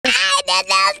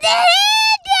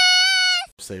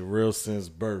Say real since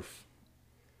birth.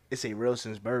 It's a real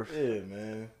since birth. Yeah,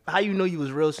 man. How you know you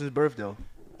was real since birth though?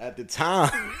 At the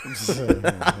time.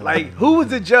 Like, who was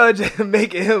the judge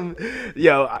making him?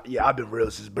 Yeah, I've been real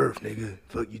since birth, nigga.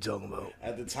 Fuck you talking about?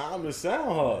 At the time, it sound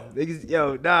hard. Niggas,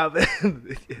 yo, nah,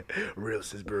 man. Real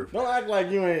since birth. Don't act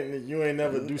like you ain't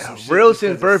never do some shit. Real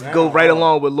since because birth it go sound right hard.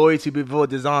 along with loyalty before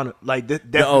dishonor. Like, death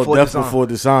before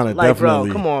dishonor. Like, definitely.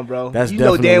 bro, come on, bro. That's you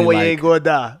know damn well like, you ain't gonna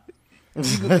die.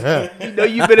 You know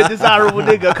you been a dishonorable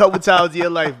nigga a couple times in your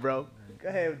life, bro. Go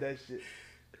ahead with that shit.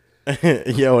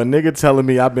 Yo, a nigga telling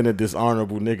me I've been a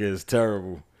dishonorable nigga is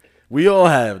terrible. We all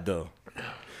have though.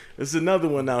 There's another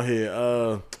one out here.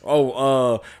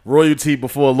 Royalty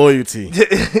before loyalty.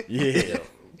 Yeah.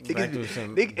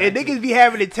 Niggas be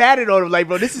having it tatted on them like,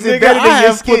 bro, this is Nigga, better I than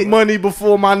your have put skin. money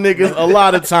before my niggas a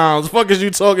lot of times. Fuck is you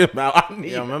talking about?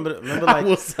 Remember I like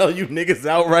will sell you niggas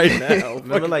out right now.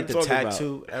 remember like the Fuck you talking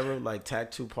tattoo era, like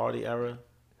tattoo party era.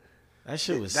 That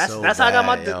shit was That's so how I got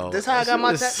my. bad, yo. That's how I got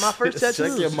my first tattoo.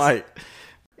 Check your mic.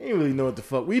 We didn't really know what the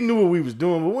fuck. We knew what we was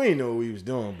doing, but we didn't know what we was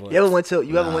doing. But You ever went to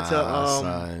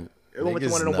son. one of the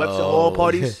Niggas Webster know. Hall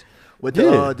parties with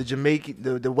Yeah. the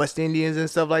Jamaican, the West Indians and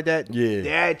stuff like that?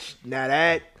 Yeah.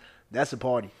 That's a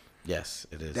party. Yes,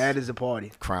 it is. That is a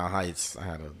party. Crown Heights. I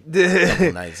had a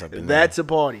couple nights up in there. That's a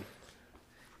party.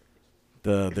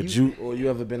 or you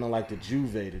ever been on like the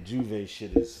Juve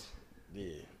shit is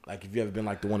like if you ever been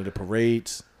like to one of the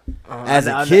parades. As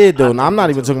a kid though, I'm not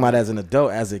even talking about as an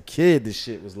adult. As a kid, this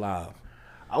shit was live.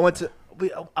 I went to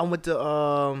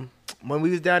when we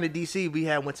was down in DC, we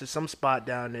went to some spot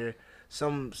down there.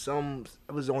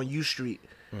 It was on U Street.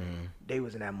 Mm-hmm. They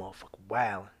was in that motherfucker.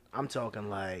 Wow. I'm talking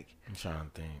like I'm trying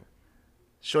to think.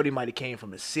 Shorty might have came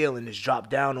from the ceiling, just dropped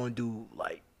down on dude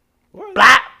like What?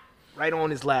 blah, right on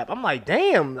his lap. I'm like,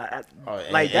 damn, like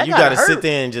And that you gotta gotta sit hurt.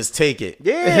 there and just take it.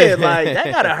 Yeah, like that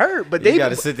gotta hurt. But You they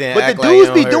gotta sit there and but act the like dudes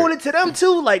you be don't doing hurt. it to them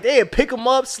too. Like they'd pick them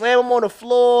up, slam them on the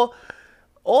floor,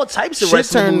 all types of Shit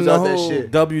wrestling turned moves the out that whole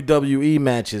shit. WWE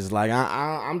matches. Like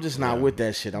I'm just not with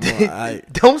that shit.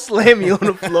 Don't slam me on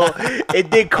the floor.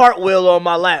 It did cartwheel on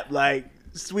my lap. Like,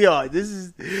 sweetheart, this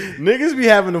is Niggas be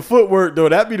having the footwork though.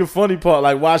 That be the funny part.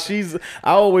 Like while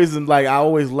I always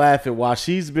laugh at while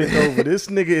she's bent over. This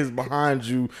nigga is behind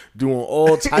you doing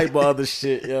all type of other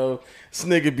shit, yo. This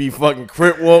nigga be fucking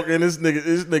crip walking. This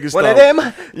nigga one start, of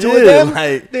them, two of them.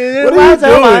 Like, what are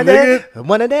you doing, nigga?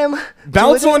 One of them.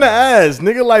 Bounce on the ass,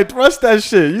 nigga. Like thrust that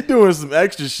shit. You doing some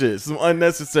extra shit, some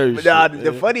unnecessary shit. Nah,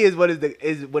 the man. funniest one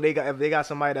is when if they got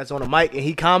somebody that's on the mic and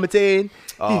he commentating.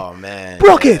 Oh man.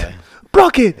 Broke it. Yeah.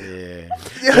 Broke it.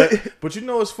 Yeah. But you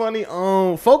know what's funny?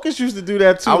 Focus used to do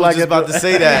that too. I was like just at about the- to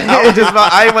say that.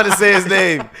 I didn't want to say his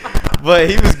name, but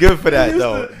he was good for that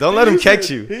though. Don't let him catch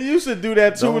you. He used to do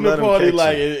that too Don't in the let him party, catch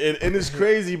like, you. and it's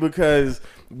crazy because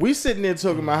we sitting there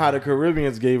talking about how the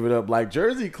Caribbeans gave it up. Like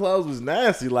Jersey clubs was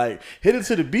nasty. Like Hit It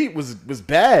to the Beat was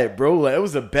bad, bro. Like it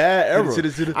was a bad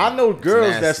era. I know girls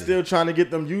that's nasty. still trying to get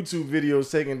them YouTube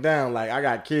videos taken down. Like I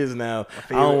got kids now.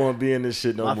 I don't want to be in this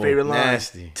shit no My more. favorite line: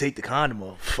 Nasty. "Take the condom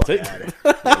off." Fuck Take- outta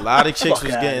here. A lot of chicks Fuck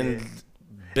was outta getting here.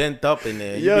 bent up in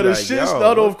there. Yo, You be the like, shit yo,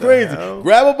 started what off the crazy. hell?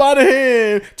 Grab her by the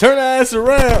hand, turn her ass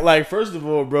around. Like, first of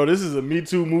all, bro, this is a Me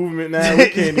Too movement now. We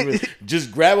can't even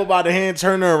just grab her by the hand,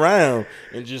 turn her around,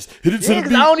 and just hit it to Yeah, the because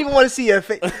beat. I don't even want to see her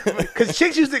face. Because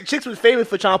chicks was famous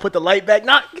for trying to put the light back.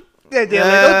 Not yeah,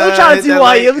 don't try to see who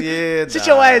I am. Sit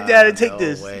your ass down and take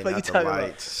this. What you talking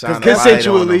about?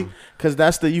 Consensually. Because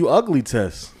that's the you ugly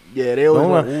test. Yeah, they always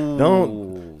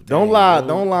want. Don't lie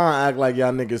and act like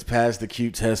y'all niggas pass the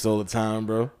cute test all the time,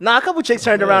 bro. Nah, a couple chicks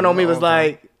turned around on me was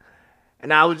like,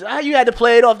 and I was you had to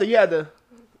play it off. You had to.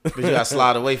 But you gotta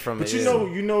slide away from But it. you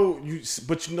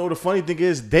know, the funny thing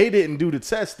is they didn't do the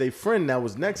test. Their friend that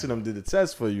was next to them did the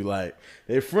test for you. Like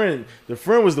the friend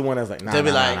was the one that's like, They be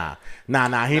like,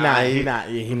 he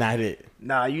not it.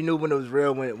 Nah, you knew when it was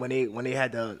real when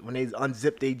they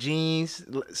unzipped their jeans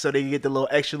so they could get the little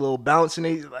extra little bounce and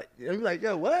they like you like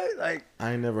yo what like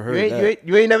I ain't never heard that.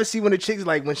 you ain't never see when the chicks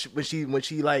like when she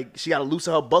like she got to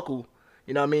loosen her buckle.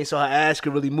 You know what I mean? So her ass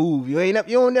could really move. You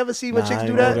don't never see when Nah, chicks I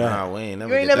do ain't know that. that. Nah, we ain't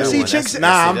never. You ain't get never that see one. chicks-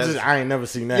 I ain't never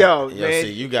seen that. Yo, Yo, man.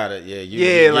 see, you got it. Yeah,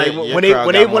 Yeah, like your when they crowd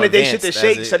when got they more wanted their shit to advanced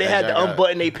shake, as so they it- had as to y'all got-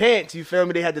 unbutton their pants. You feel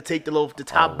me? They had to take the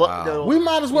top button. wow. We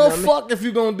might as well fuck if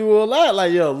you gonna do all that.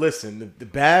 Like, yo, listen, the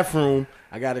bathroom,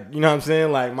 I gotta, you know what I'm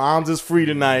saying? Like, mom's is free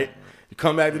tonight. You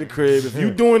come back to the crib. If you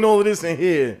doing all of this in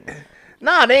here,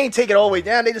 Nah, they ain't take it all the way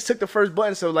down. They just took the first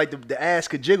button so like the ass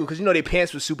could jiggle because you know their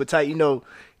pants was super tight. You know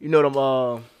them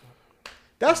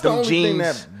That's the only thing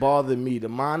that bothered me. The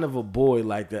mind of a boy,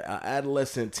 like the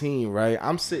adolescent teen, right?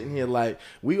 I'm sitting here like,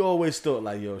 we always thought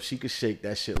like, yo, she could shake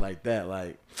that shit like that.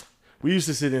 Like, we used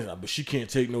to sit in, but she can't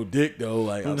take no dick though.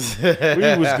 Like, we was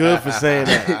good for saying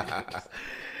that.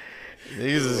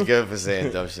 Niggas is good for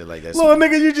saying dumb shit like that. Little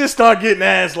nigga, you just start getting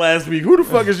ass last week. Who the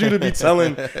fuck is you to be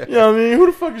telling? You know what I mean? Who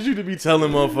the fuck is you to be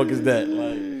telling motherfuckers that?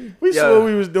 Like, we swore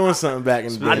we was doing something back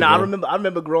in the day. I know. I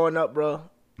remember growing up, bro.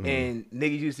 And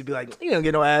niggas used to be like, you don't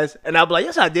get no ass. And I'd be like,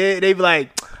 yes, I did. They'd be like,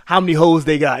 how many hoes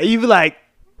they got? And you'd be like,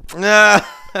 nah.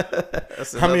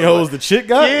 How many hoes the chick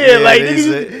got? Yeah, like, they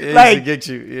used to get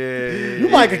you. Yeah. You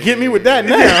might could get me with that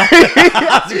now.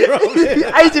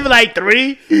 I used to be like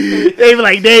 3. They be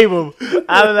like, name them.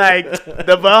 I was like,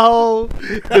 the butthole,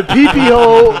 the pee-pee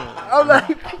hole. I'm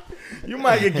like, you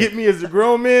might could get me as a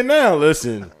grown man now.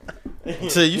 Listen.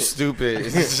 So you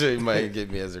stupid. You might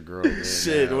get me as a girl. Man,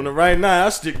 shit, now. on the right now, I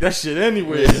stick that shit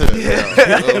anywhere.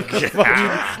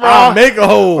 I'll make a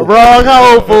hole. Wrong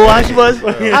hole, fool. How she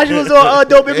was on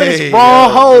dope minutes.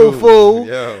 Wrong hole, fool.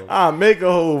 I'll make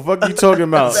a hole. Fuck you talking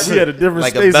about? We had a different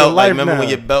like stage a belt, of life remember now. when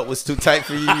your belt was too tight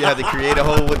for you? You had to create a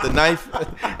hole with the knife.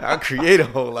 I'll create a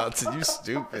hole out to you.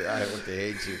 Stupid. I want to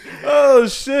hate you. Oh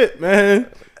shit,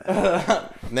 man.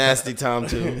 Nasty Tom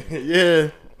too.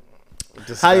 Yeah.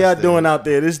 Disgusting. How y'all doing out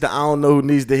there? This is the I Don't Know Who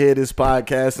Needs to Hear This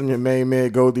podcast. I'm your main man,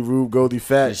 Goldie Rube, Goldie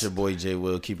Fat. It's your boy J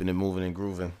Will, keeping it moving and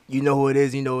grooving. You know who it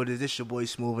is. You know what it is. This your boy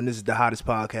Smooth, and this is the hottest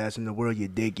podcast in the world. You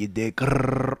dig.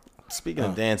 Speaking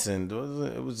of dancing,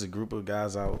 it was a group of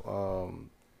guys out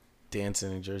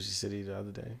dancing in Jersey City the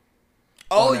other day.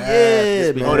 Oh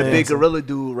yeah, man. Oh, the big gorilla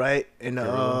dude, right? And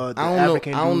the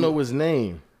African dude. I don't know his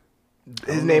name.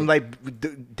 His name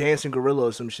like Dancing Gorilla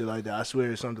or some shit like that. I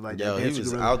swear, something like that. Yo, Dancing he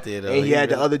was Gorilla. out there though. And he had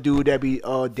the other dude that be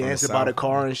dancing by the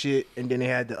car and shit. And then they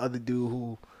had the other dude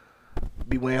who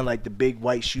be wearing like the big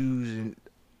white shoes and.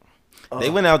 They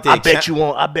went out there. I bet you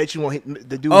won't hit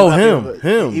the dude. Oh,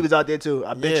 him. He was out there too.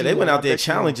 I bet you they won't. went out there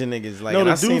challenging niggas. Like, no,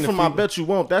 the dude from I Bet You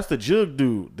Won't. That's the jug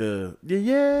dude.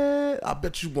 I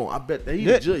bet you won't. I bet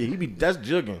that that's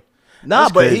jugging. Nah,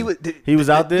 that's but crazy. He was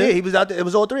out there. Yeah, he was out there. It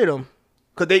was all 3 of them.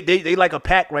 Cause they like a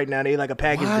pack right now. They like a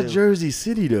package. Why Jersey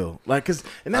City though? Like,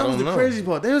 and that was the crazy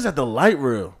part. They was at the light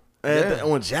rail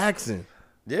on Jackson.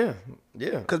 Yeah.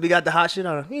 Cause we got the hot shit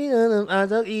on. I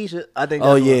think.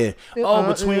 Oh yeah.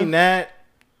 Between that,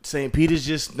 St. Peter's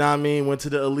just, went to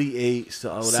the Elite 8.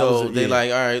 So they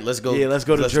like, all right, let's go. Yeah, let's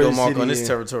go to Jersey Let's go mark City, on this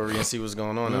territory and see what's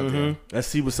going on out there. Let's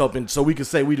see what's up, so we can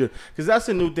say because that's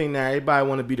a new thing now. Everybody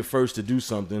want to be the first to do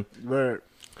something. Right.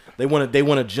 They want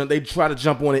to jump. They try to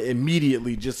jump on it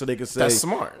immediately just so they can say that's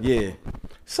smart. Yeah,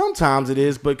 sometimes it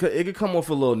is, but it could come off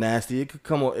a little nasty. It could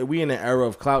come off. We in an era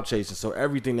of clout chasing, so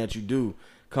everything that you do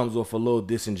comes off a little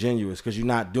disingenuous because you're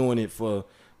not doing it for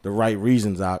the right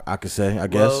reasons. I could say. I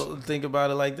guess. Well, think about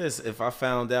it like this: if I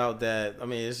found out that,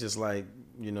 it's just like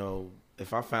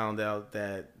if I found out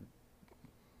that,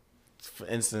 for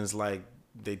instance, like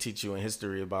they teach you in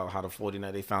history about how the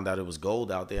 49, they found out it was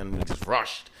gold out there and they just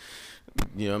rushed.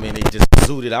 You know what I mean? They just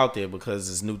zooted it out there because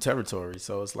it's new territory.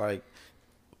 So it's like,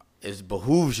 it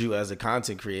behooves you as a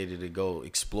content creator to go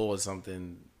explore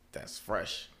something that's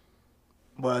fresh.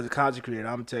 Well, as a content creator,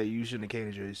 I'm going to tell you shouldn't have came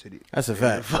to Jersey City. That's a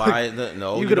fact. Why?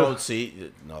 No, you don't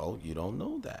see. No, you don't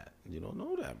know that. You don't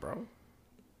know that, bro.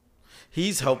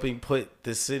 He's helping put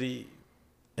the city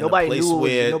in a place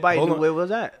where... Nobody knew where it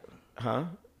was at. Huh?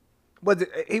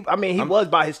 He was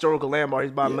by historical landmark.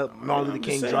 He's by Martin Luther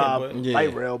King Drive,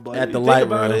 light rail. But at the light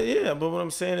rail. Yeah, but what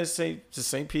I'm saying is,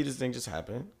 St. Peter's thing just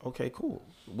happened. Okay, cool.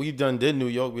 We did New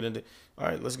York. All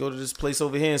right, let's go to this place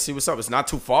over here and see what's up. It's not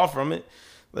too far from it.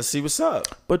 Let's see what's up.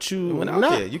 But you went out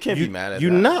there. You can't be mad at that.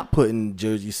 You're not putting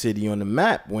Jersey City on the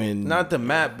map when... Not the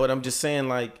map, but I'm just saying,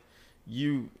 like,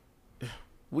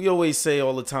 we always say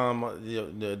all the time,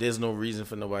 there's no reason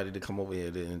for nobody to come over here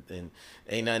and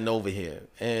ain't nothing over here.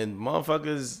 And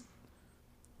motherfuckers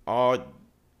are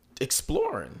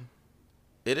exploring.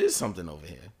 It is something over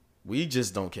here. We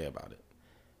just don't care about it.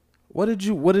 What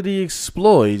did he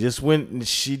explore? She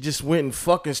just went and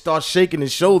fucking start shaking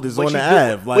his shoulders on the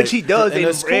Ave. Like, which he does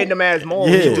in random ass malls.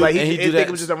 Yeah. Like he think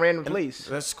it was just a random place.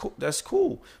 That's cool. That's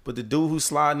cool. But the dude who's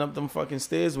sliding up them fucking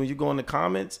stairs, when you go in the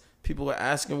comments, people are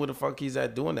asking where the fuck he's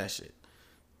at doing that shit.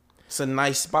 It's a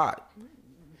nice spot.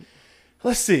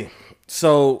 Let's see.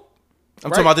 So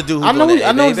I'm talking about the dude who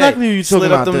I know exactly who you're talking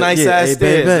about. Slid up them nice ass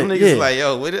stairs. Them niggas like,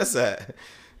 yo, where this at?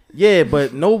 Yeah,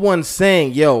 but no one's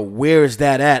saying, yo, where is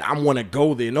that at? I want to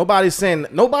go there. Nobody's saying,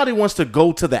 nobody wants to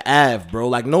go to the Ave, bro.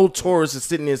 Like, no tourist is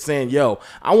sitting there saying, yo,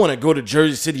 I want to go to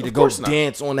Jersey City to go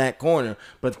dance on that corner.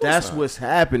 But that's what's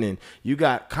happening. You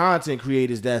got content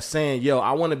creators that's saying, yo,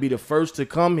 I want to be the first to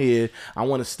come here. I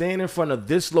want to stand in front of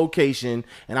this location,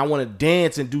 and I want to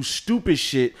dance and do stupid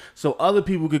shit so other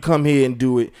people could come here and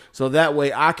do it. So that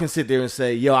way I can sit there and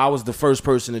say, yo, I was the first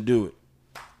person to do it.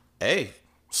 Hey,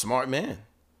 smart man.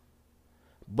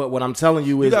 But what I'm telling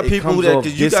you is, you got people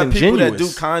that do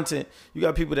content. You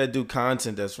got people that do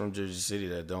content that's from Jersey City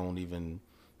that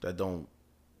don't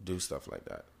do stuff like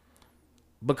that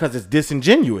because it's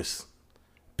disingenuous.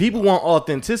 People want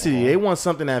authenticity. They want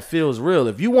something that feels real.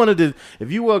 If you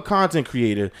were a content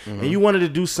creator and you wanted to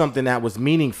do something that was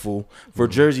meaningful for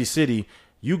Jersey City,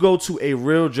 you go to a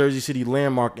real Jersey City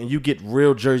landmark and you get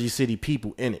real Jersey City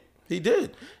people in it. He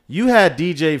did. You had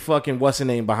DJ fucking what's her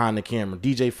name behind the camera,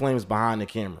 DJ Flames behind the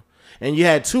camera, and you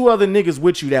had two other niggas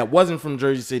with you that wasn't from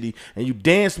Jersey City, and you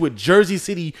danced with Jersey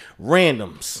City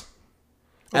randoms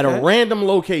at a random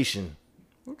location.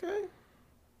 Okay.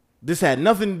 This had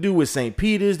nothing to do with St.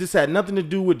 Peter's. This had nothing to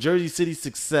do with Jersey City's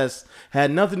success.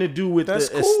 Had nothing to do with the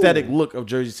aesthetic look of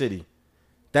Jersey City.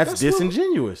 That's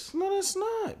disingenuous. No, that's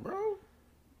not, bro.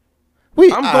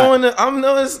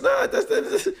 No, it's not.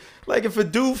 That's like if a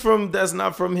dude that's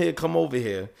not from here come over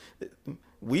here,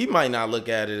 we might not look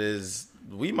at it as,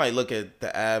 we might look at the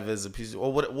Ave as a piece of,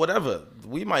 or whatever.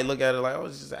 We might look at it like, oh,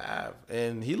 it's just an Ave,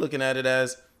 and he looking at it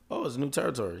as, oh, it's new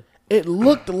territory. It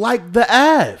looked like the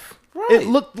Ave. Right. It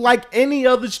looked like any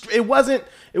other. It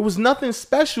was nothing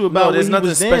special about when he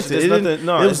was dancing.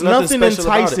 There was nothing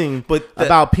enticing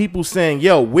about people saying,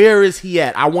 "Yo, where is he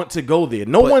at? I want to go there."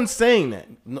 No one's saying that.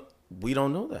 No, we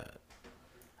don't know that.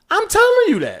 I'm telling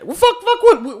you that. Well, fuck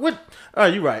what? All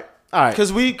right, you're right. All right,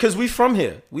 because we from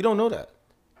here. We don't know that.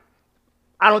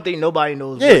 I don't think nobody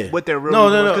knows what their real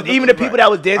no. Because even the people that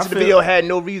was dancing the video had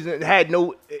no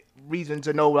reason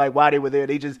to know like why they were there.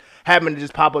 They just happened to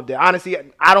just pop up there. Honestly,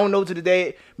 I don't know to the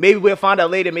day. Maybe we'll find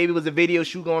out later. Maybe it was a video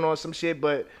shoot going on, some shit.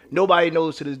 But nobody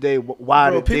knows to this day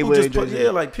why they were just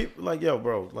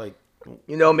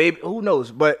maybe who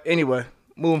knows. But anyway.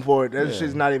 Moving forward, that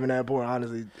shit's not even that important,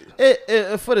 honestly.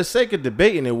 It for the sake of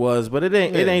debating, it was, but it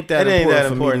ain't that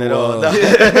important at all. No.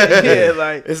 Yeah,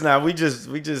 like it's not. We just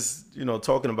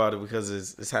talking about it because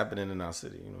it's happening in our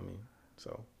city. You know what I mean?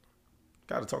 So,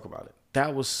 got to talk about it.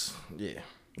 That was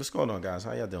What's going on, guys?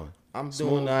 How y'all doing? I'm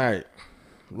doing all right.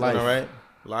 Life. Doing all right.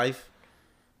 Life.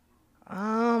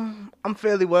 I'm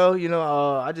fairly well. You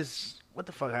know, what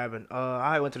the fuck happened?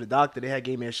 I went to the doctor. They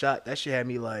gave me a shot. That shit had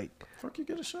me like. Fuck you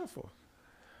get a shot for?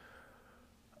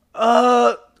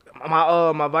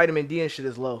 My vitamin D and shit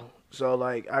is low, so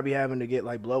like I be having to get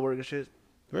like blood work and shit.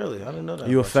 Really, I didn't know that.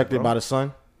 You affected by the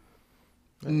sun?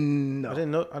 No, I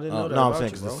didn't know that. No, I'm saying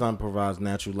because the sun provides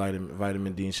natural light and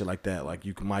vitamin D and shit like that. Like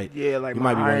you might, like you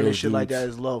my might be iron one of those and shit dudes. like that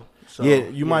is low. So,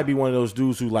 you might be one of those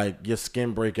dudes who like your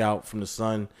skin break out from the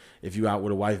sun if you out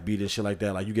with a wife beater and shit like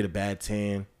that. Like you get a bad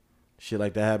tan, shit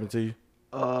like that happen to you.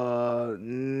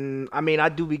 I mean, I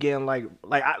do be getting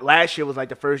last year was like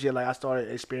the first year like I started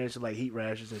experiencing like heat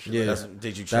rashes and shit. Yeah,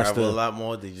 did you travel a lot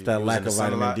more? Did you that lack of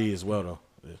vitamin D as well though?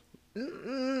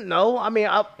 No, I mean,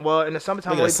 in the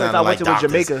summertime, the only place I went to was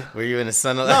Jamaica. Were you in the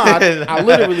sun? No, I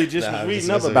literally just was reading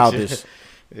up about this.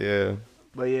 Yeah,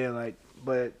 but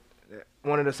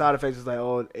one of the side effects is like,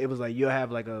 it was like you'll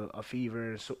have like a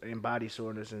fever and body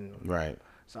soreness and right.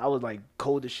 So I was like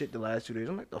cold as shit the last 2 days.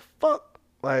 I'm like, the fuck,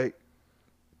 like.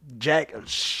 Jack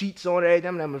sheets on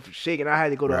everything. I'm shaking. I had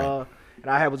to go to and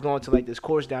I was going to like this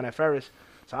course down at Ferris.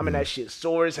 So I'm in that shit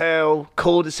sore as hell,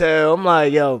 cold as hell. I'm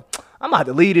like, yo, I'm about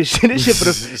to leave this shit.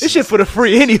 This shit for the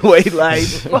free anyway. Like,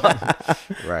 fuck.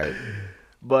 Right.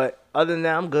 But other than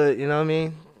that, I'm good. You know what I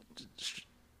mean?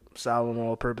 Solid on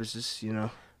all purposes. You know.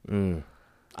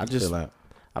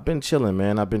 I've been chilling,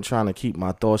 man. I've been trying to keep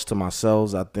my thoughts to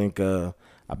myself. I think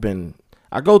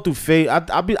I go through phase.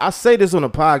 I say this on the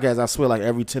podcast. I swear, like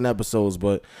every 10 episodes,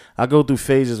 but I go through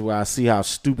phases where I see how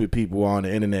stupid people are on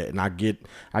the internet, and I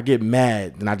get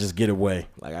mad, and I just get away.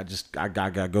 Like I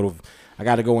gotta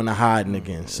go into hiding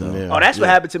again. So that's what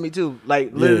happened to me too.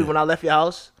 Like literally when I left your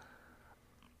house,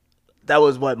 that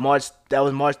was March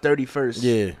 31st.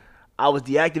 Yeah, I was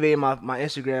deactivating my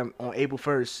Instagram on April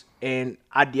 1st, and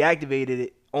I deactivated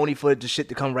it only for the shit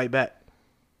to come right back.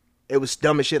 It was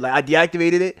dumb as shit. Like I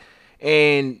deactivated it.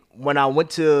 And when I went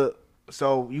to,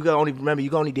 so you can only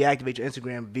deactivate your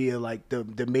Instagram via like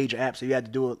the major apps. So you had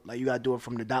to do it you got to do it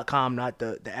from the .com, not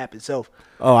the app itself.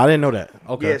 Oh, I didn't know that.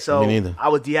 Okay. Yeah, so I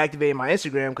was deactivating my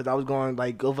Instagram because I was going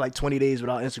like go for like 20 days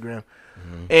without Instagram,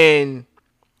 and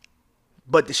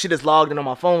but the shit is logged in on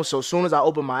my phone. So as soon as I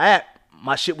open my app,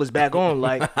 my shit was back on.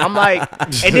 Like I'm like,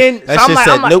 and then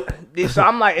so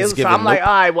I'm like, all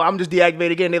right, well I'm just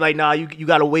deactivated again. They're like, nah, you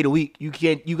gotta wait a week. You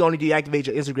only deactivate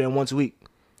your Instagram once a week.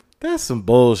 That's some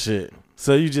bullshit.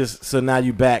 So now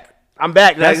you back. I'm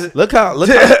back. Like, look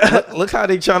how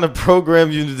they trying to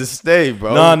program you to stay,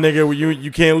 bro. Nah, nigga,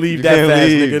 you can't leave that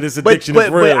fast, nigga. This addiction is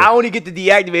real. But I only get to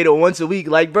deactivate it once a week.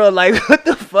 Like, bro, like what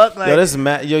the fuck? Like, yo, that's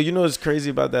mad. Yo, you know what's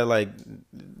crazy about that? Like,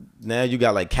 now you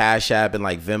got like Cash App and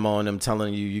like Venmo and them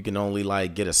telling you can only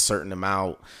like get a certain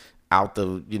amount out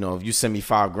the, you know, if you send me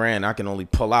 $5,000, I can only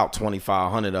pull out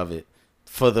 2,500 of it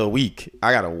for the week.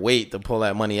 I gotta wait to pull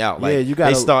that money out. Like, you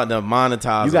gotta, they starting to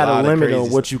monetize. You got a limit on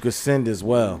what you could send as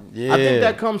well. Yeah, I think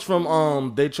that comes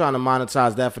from they trying to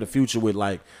monetize that for the future with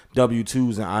like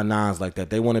W-2s and I-9s like that.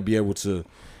 They want to be able to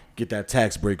get that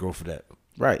tax break off of that.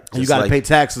 Right. And you got to pay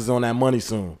taxes on that money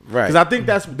soon. Right. Because I think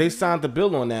they signed the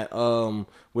bill on that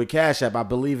with Cash App. I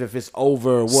believe if it's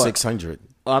over what? 600.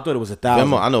 Oh, I thought it was 1,000.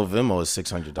 Venmo, I know Venmo is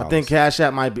 $600. I think Cash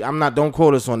App might be. Don't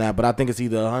quote us on that, but I think it's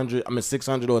either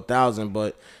 600 or 1,000.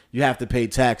 But you have to pay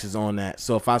taxes on that.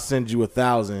 So if I send you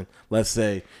 1,000, let's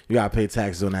say you gotta pay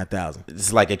taxes on that 1,000.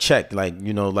 It's like a check. Like,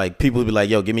 you know, like people be like,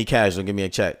 "Yo, give me cash, don't give me a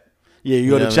check." Yeah, you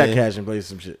go to check cash and play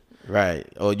some shit. Right.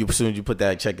 Or as soon as you put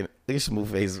that check in, look at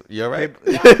Smooth Face. You all right?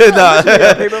 Nah, because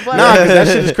that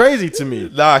shit is crazy to me.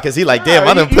 Nah, because he like, damn,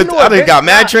 I done got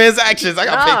mad transactions. I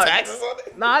got to pay taxes on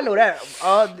it. Nah, I know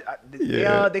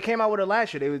that. They came out with it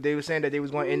last year. They were saying that they was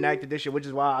going to enact it this year, which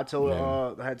is why I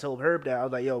had told Herb that I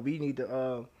was like, yo, we need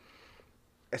to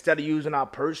instead of using our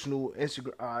personal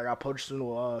Instagram, our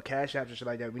personal Cash Apps and shit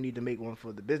like that, we need to make one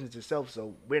for the business itself.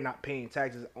 So we're not paying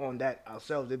taxes on that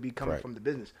ourselves. It'd be coming from the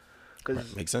business.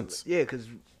 Cause makes sense. Yeah, because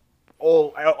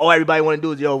all everybody want to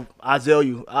do is, yo, I sell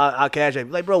you, I Cash App.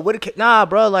 Like, bro, nah,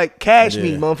 bro, like cash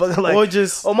me, motherfucker. Like, or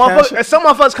just motherfucker. Some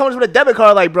motherfuckers comes with a debit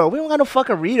card. Like, bro, we don't got no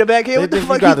fucking reader back here. What the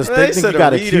fuck? They think you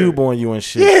got a cube on you and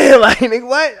shit. Yeah, like, nigga,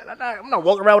 what? I'm not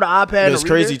walking around with an iPad. It's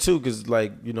crazy too, because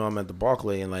like, you know, I'm at the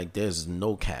Barclay and like, there's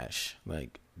no cash.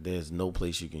 Like, there's no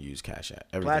place you can use Cash App.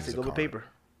 Plastic over paper.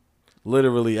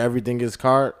 Literally everything is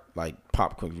card. Like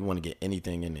popcorn, you want to get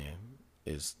anything in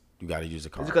there, you got to use a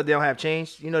card. It's because they don't have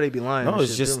change. You know they be lying. No,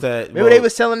 it's just that. Remember they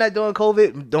was selling that during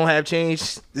COVID. Don't have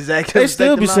change. They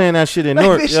still be saying that shit in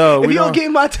Newark. Yo, if you don't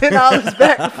give my $10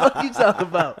 back, what the fuck you talking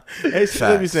about? They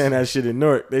still be saying that shit in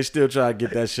Newark. They still try to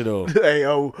get that shit off. Hey,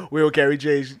 we don't carry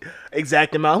change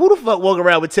exact amount. Who the fuck walk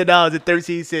around with $10 and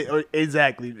 13 cents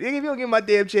exactly? If you don't give my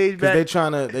damn change back,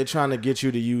 they trying to get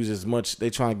you to use as much.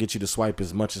 They trying to get you to swipe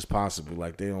as much as possible.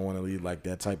 Like they don't want to leave like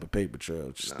that type of paper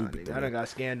trail. Stupid. I done got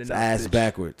scanned enough. Ass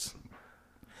backwards.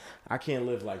 I can't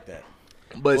live like that.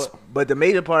 But the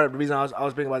major part of the reason I was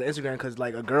thinking about the Instagram, because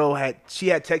like a girl had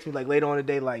texted me like later on in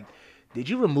the day, like, did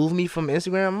you remove me from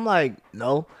Instagram? I'm like,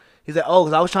 no. He's like, oh,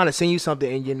 because I was trying to send you something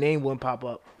and your name wouldn't pop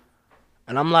up.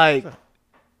 And I'm like,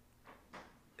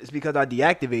 it's because I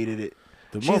deactivated it.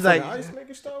 She's like, ice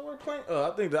maker start work playing. I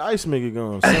think the ice maker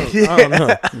gone. So, I don't know.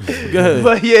 Go ahead.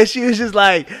 But yeah, she was just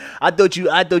like, I thought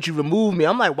you removed me.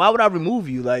 I'm like, why would I remove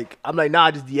you? Like, I'm like, nah,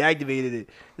 I just deactivated it.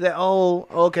 He's like, oh,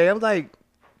 okay. I'm like,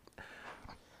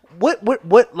 what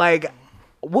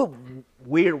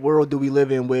weird world do we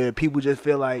live in where people just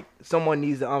feel like someone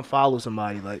needs to unfollow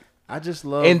somebody? Like, I just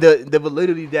love, and the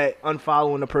validity that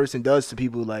unfollowing a person does to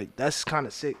people, like, that's kind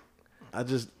of sick.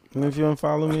 And if you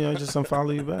unfollow me, I just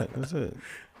unfollow you back. That's it.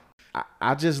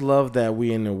 I just love that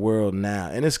we in the world now.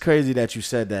 And it's crazy that you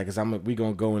said that, because we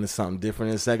going to go into something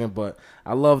different in a second. But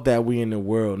I love that we in the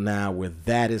world now where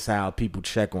that is how people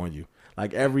check on you.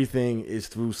 Like, everything is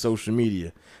through social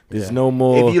media. There's no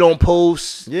more. If you don't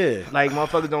post, like,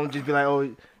 motherfuckers don't just be like,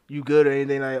 oh, you good or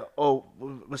anything. Like, oh,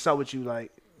 what's up with you?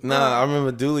 Like, nah, I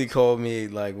remember Dooley called me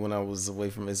like when I was away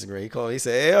from Instagram. He called me. He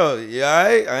said, "Hey, yo, you all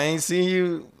right? I ain't seen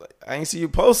you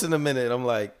post in a minute." I'm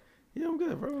like, "Yeah, I'm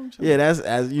good, bro." That's,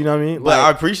 as you know what I mean. But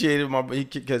I appreciated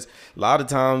because a lot of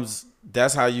times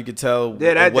that's how you could tell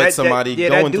what somebody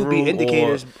going through.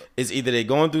 Indicators. Or it's either they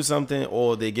going through something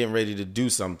or they getting ready to do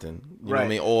something. You know what I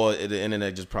mean? Or the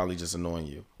internet just probably just annoying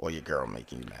you, or your girl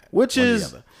making you mad. Which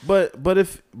is, but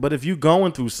if you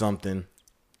going through something,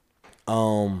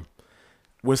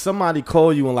 when somebody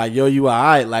call you and like, yo, you all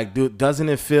right? Like, dude, doesn't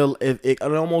it feel? It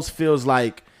almost feels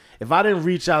like if I didn't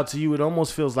reach out to you, it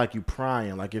almost feels like you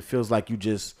prying. Like it feels like you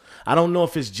just. I don't know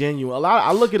if it's genuine.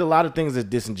 I look at a lot of things as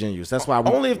disingenuous. That's why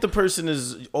only if the person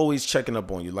is always checking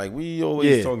up on you. Like we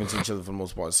always Yeah. talking to each other for the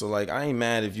most part. So like I ain't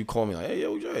mad if you call me like, hey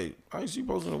yo Jay, I ain't see you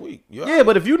posting in a week. You all Yeah, right?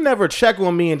 but if you never check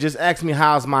on me and just ask me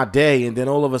how's my day, and then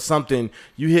all of a sudden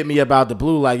you hit me about the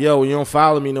blue, like, yo, you don't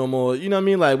follow me no more. You know what I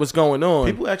mean? Like, what's going on?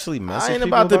 People actually message ain't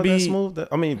people about to about that be- smooth.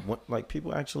 I mean, like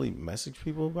people actually message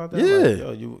people about that. Yeah.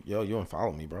 Like, you don't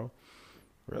follow me, bro.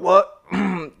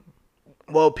 Really?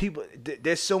 Well, people,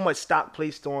 there's so much stock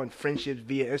placed on friendships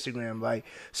via Instagram. Like,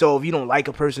 so if you don't like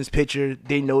a person's picture,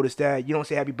 they notice that. You don't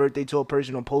say happy birthday to a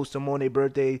person or post them on their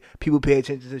birthday. People pay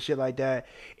attention to shit like that.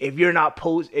 If you're not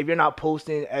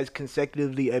posting as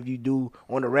consecutively as you do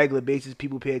on a regular basis,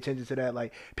 people pay attention to that.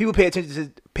 Like, people pay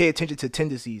attention to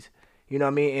tendencies. You know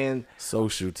what I mean? And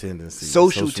Social tendencies.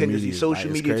 social tendencies, like,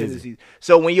 social it's media crazy. tendencies.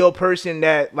 So when you're a person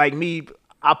that, like me,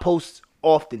 I post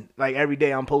often, like every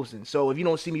day I'm posting. So if you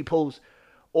don't see me post,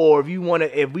 or if we one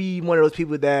of those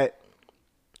people that,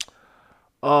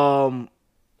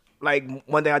 like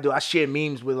one thing I do, I share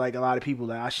memes with like a lot of people.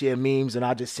 Like I share memes and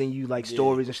I just send you like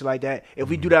stories and shit like that. If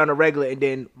we do that on a regular, and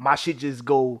then my shit just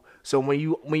go. So when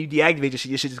you deactivate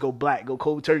your shit just go black, go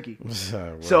cold turkey.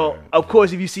 So of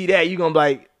course, if you see that, you're gonna be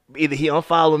like, either he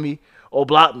unfollow me or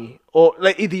block me, or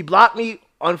like either he block me,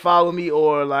 unfollow me,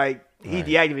 or like he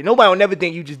deactivated. Nobody will never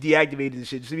think you just deactivated the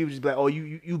shit. So people just be like, oh,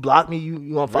 you blocked me, you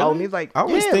unfollow Really? me. It's like I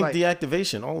always yeah, think like,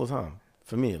 deactivation all the time.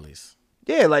 For me at least.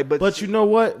 yeah, like But you know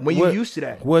what? When you're used to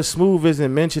that. What Smooth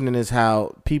isn't mentioning is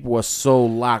how people are so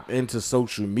locked into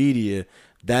social media.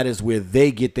 That is where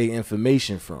they get their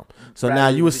information from. So Right, now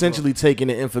you there you essentially taking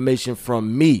the information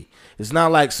from me. It's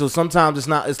not like, so sometimes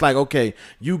it's like, okay,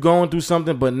 you going through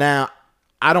something, but now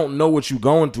I don't know what you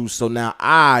going through. So now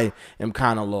I am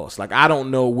kind of lost. Like I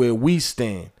don't know where we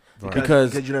stand.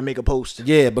 Because you didn't make a post.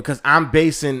 yeah, because I'm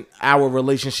basing our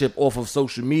relationship off of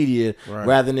social media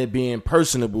rather than it being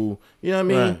personable. You know what I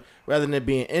mean? Right. Rather than it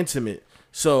being intimate.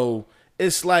 So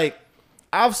it's like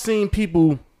I've seen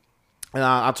people, and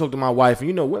I talk to my wife, and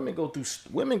you know, women go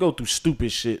through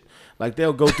stupid shit. Like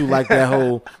they'll go through like that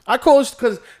whole. I call it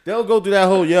because they'll go through that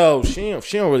whole she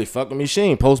don't really fuck with me. She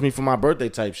ain't post me for my birthday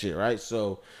type shit, right?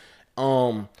 So,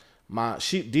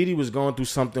 Didi was going through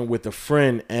something with a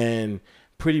friend, and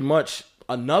pretty much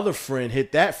another friend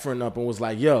hit that friend up and was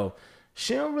like, yo,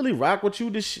 she don't really rock with you.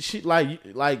 This shit, you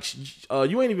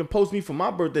ain't even post me for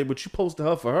my birthday, but you posted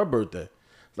her for her birthday.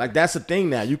 Like that's the thing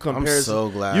now. You compare. so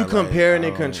glad, you like, comparing I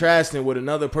and don't- contrasting what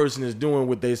another person is doing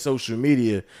with their social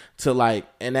media to like,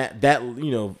 and that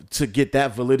you know, to get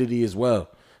that validity as well.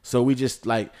 So we just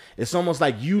like, it's almost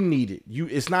like you need it.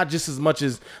 It's not just as much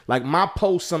as like my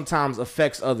post sometimes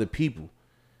affects other people.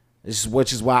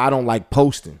 Which is why I don't like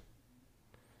posting.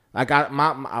 Like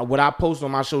what I post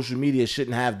on my social media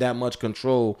shouldn't have that much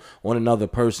control on another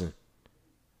person.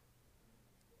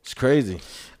 It's crazy.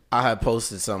 I had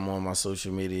posted something on my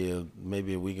social media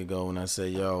maybe a week ago, and I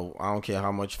said, yo, I don't care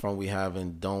how much fun we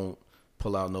having, don't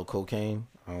pull out no cocaine.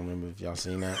 I don't remember if y'all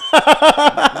seen that.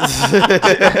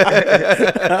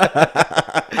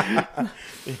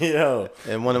 Yo.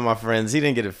 And one of my friends, he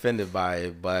didn't get offended by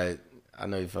it, but I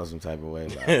know he felt some type of way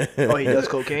about it. Oh, he does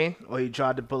cocaine? Or he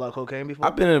tried to pull out cocaine before?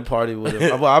 I've been in a party with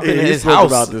him. Well, I've been Yeah, in he his spoke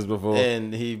house about this before.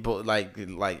 and he put like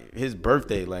his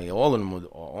birthday, like all of them were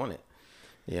on it.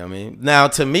 You know what I mean? Now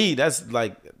to me, that's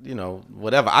like, you know,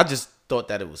 whatever. I just thought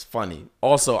that it was funny.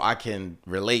 Also, I can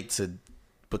relate to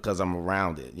because I'm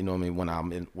around it. You know what I mean?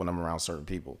 When I'm around certain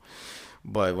people.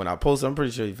 But when I post, I'm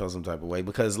pretty sure he felt some type of way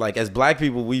because, like, as black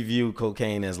people, we view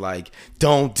cocaine as like,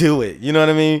 don't do it. You know what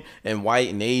I mean? And white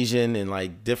and Asian and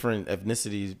like different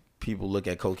ethnicities, people look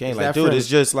at cocaine like, dude, it's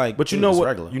just like. But you dude, know it's what?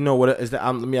 Regular. You know what? Is that?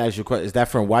 Let me ask you a question. Is that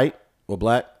friend white or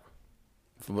black?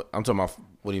 I'm talking about.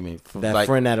 What do you mean? That Like,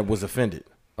 friend that was offended.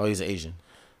 oh, he's Asian.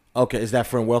 Okay, is that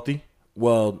friend wealthy?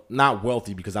 Well, not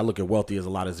wealthy because I look at wealthy as a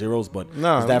lot of zeros. But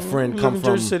No, does that friend he come live in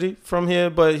from? Jersey City from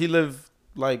here? But he lived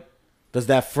like Does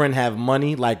that friend have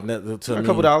money? Like a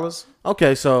couple dollars.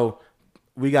 Okay, so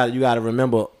you got to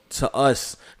remember to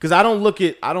us because I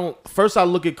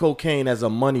look at cocaine as a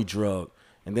money drug,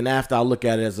 and then after I look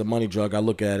at it as a money drug, I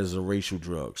look at it as a racial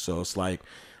drug. So it's like,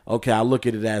 okay, I look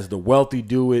at it as the wealthy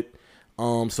do it.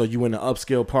 So you in the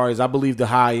upscale parties, I believe the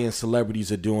high end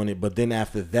celebrities are doing it, but then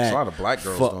after that, There's a lot of black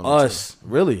girls for doing it, us,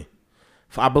 really,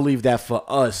 I believe that for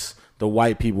us, the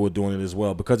white people are doing it as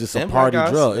well because it's a And black party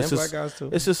guys. drug. And It's black guys too.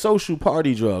 it's a social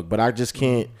party drug, but I just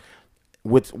can't.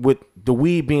 With the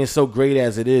weed being so great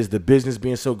as it is, the business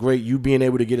being so great, you being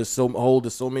able to get hold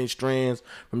of so many strands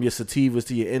from your sativas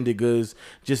to your indicas,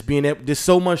 just being able, there's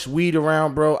so much weed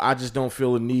around, bro. I just don't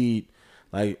feel a need.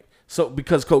 Like So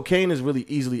because cocaine is really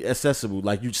easily accessible,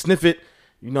 like you sniff it,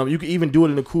 you know, you can even do it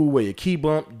in a cool way. A key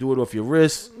bump, do it off your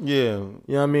wrist. Yeah, you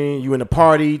know what I mean. You in a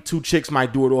party, two chicks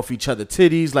might do it off each other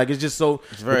titties. Like it's just so.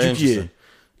 it's very interesting. Yeah.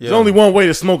 There's only one way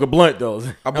to smoke a blunt, though.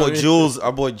 I bought Jules.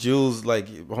 Like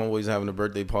homeboys having a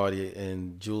birthday party,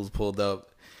 and Jules pulled up,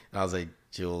 and I was like,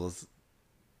 Jules,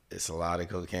 it's a lot of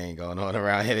cocaine going on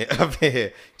around here, up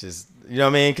here. Just you know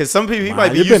what I mean? Because some people he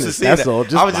might be used to seeing that.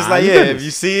 I was just like, yeah, if you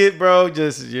see it, bro,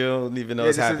 just you don't even know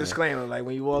it's happening. This is a disclaimer. Like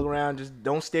when you walk around, just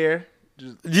don't stare.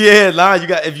 Yeah, nah, you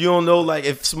got if you don't know, like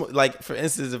if like for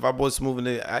instance, if I bought Smooth in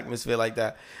the atmosphere like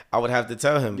that, I would have to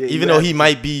tell him, even though he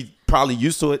might be probably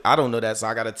used to it. I don't know that, so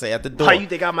I gotta say at the door. How you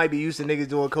think I might be used to niggas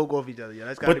doing coke off each other? Yeah,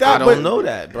 that's I don't know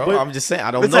that, bro. I'm just saying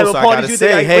I don't know, so I gotta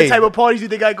say, hey, what type of parties you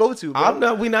think I go to?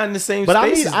 Bro? We not in the same but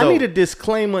spaces. I need a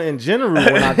disclaimer in general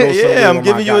when I go. Yeah, I'm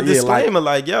giving you a disclaimer,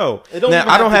 like yo. Now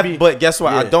I don't have, but guess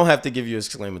what? Yeah. I don't have to give you a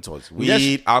disclaimer towards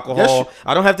weed, alcohol.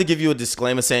 I don't have to give you a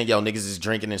disclaimer saying yo niggas is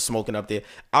drinking and smoking up there.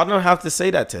 I don't have to say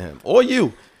that to him or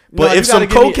you. But if some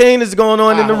cocaine is going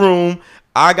on in the room,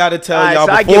 I gotta tell y'all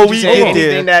before we get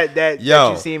there. Anything that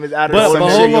you seem is out of but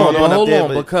order. Hold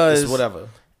on, because whatever.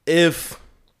 If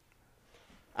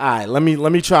all right, let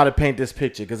me try to paint this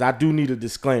picture because I do need a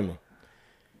disclaimer.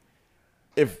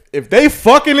 If they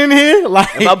fucking in here,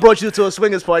 like if I brought you to a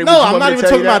swingers party, no, I'm not even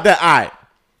talking about that. All right.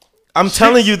 I'm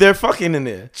telling you, they're fucking in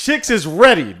there. Chicks is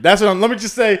ready. That's what let me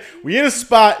just say. We in a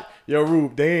spot. Yo,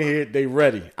 Rube, they ain't here. They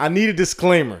ready. I need a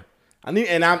disclaimer. I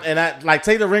like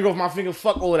take the ring off my finger.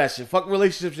 Fuck all of that shit. Fuck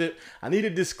relationship shit. I need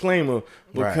a disclaimer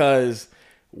because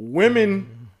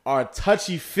women are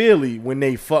touchy feely when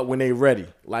they fuck when they ready.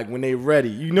 Like when they ready.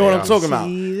 You know what I'm talking about?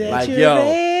 Like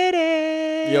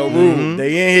yo, Rube,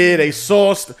 they in here. They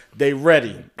sauced. They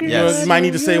ready. You know, you might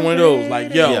need to say one of those.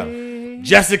 Like yo.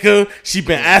 Jessica, she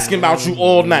been asking about you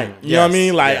all night. You know what I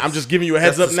mean? Like, I'm just giving you a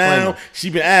heads up now.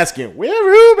 She been asking, where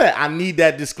Rube at? I need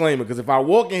that disclaimer because if I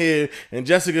walk in here and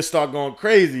Jessica start going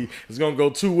crazy, it's going to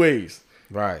go two ways.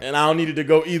 Right. And I don't need it to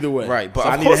go either way. Right. But so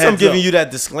of course I'm giving you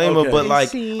that disclaimer, but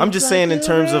like, I'm just saying in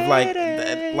terms of like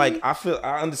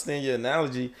I understand your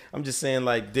analogy. I'm just saying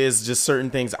like there's just certain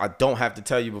things I don't have to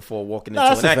tell you before walking into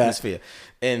an atmosphere.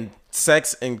 And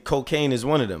sex and cocaine is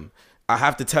one of them. I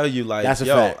have to tell you, like,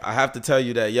 I have to tell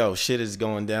you that, yo, shit is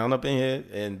going down up in here,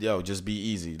 and yo, just be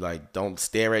easy. Like, don't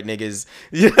stare at niggas.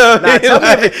 You know,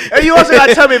 you also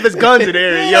gotta tell me if it's guns in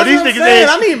there. Yo, these niggas in here.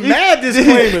 I need mad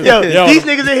disclaimers. Yo, these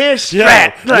niggas in here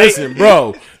strapped. Listen,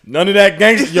 bro. None of that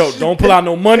gangster. Yo, don't pull out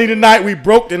no money tonight. We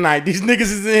broke tonight. These niggas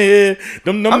is in here.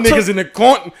 Them niggas in the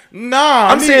corner. Nah.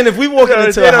 I'm saying if we walking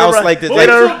into a house like this.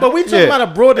 But we talking about a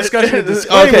broad discussion of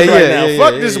disclaimers right now.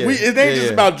 Fuck this. It ain't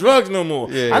just about drugs no more.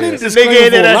 I need a disclaimer nigga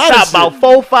in there that shot about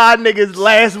 4-5 niggas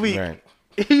last week. Right.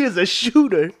 He is a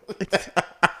shooter.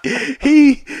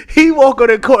 he walk on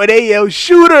the court and they yell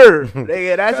shooter.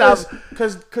 That's how.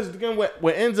 Because again,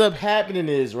 what ends up happening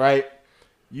is right.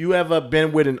 You ever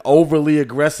been with an overly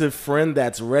aggressive friend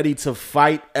that's ready to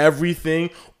fight everything,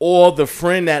 or the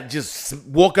friend that just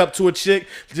walk up to a chick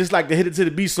just like the Hit It to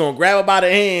the Beat song, grab her by the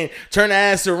hand, turn her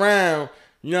ass around,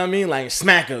 you know what I mean? Like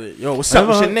smack her. Yo, what's up?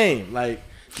 What's your name? Like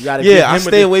you gotta. Yeah, I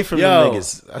stay away from them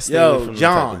niggas. I stay away from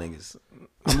John, them type of niggas.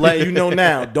 I'm letting you know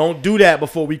now. Don't do that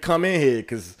before we come in here,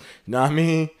 cause you know what I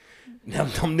mean.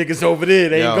 Them niggas over there,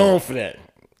 they ain't going for that.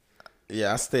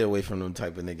 Yeah, I stay away from them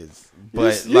type of niggas.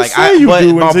 But my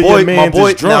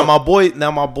boy,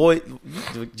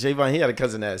 Javon, he had a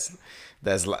cousin that's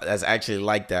actually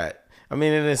like that. I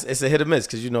mean, it's a hit or miss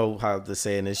because you know how the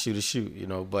saying is shoot or shoot, you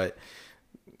know. But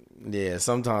yeah,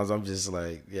 sometimes I'm just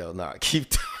like, yo, nah, keep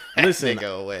that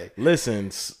nigga away.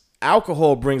 Listen.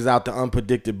 Alcohol brings out the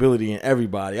unpredictability in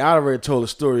everybody. I already told a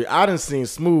story. I done seen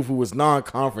Smooth, who was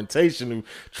non-confrontational,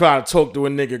 try to talk to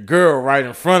a nigga girl right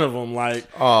in front of him. Like,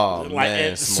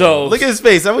 man. So look at his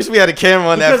face. I wish we had a camera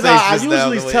on that face. I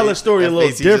usually tell a story a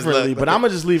little differently, but I'm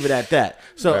gonna just leave it at that.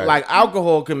 So, like,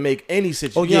 alcohol can make any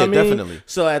situation. Oh yeah, definitely.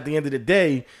 So at the end of the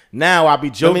day, now I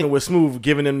be joking with Smooth,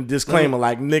 giving him the disclaimer,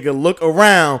 like, nigga, look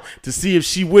around to see if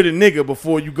she with a nigga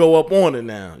before you go up on her.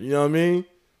 Now, you know what I mean?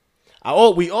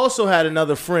 We also had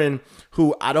another friend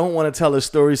who I don't want to tell his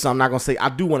story, so I'm not going to say, I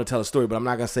do want to tell a story, but I'm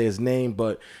not going to say his name.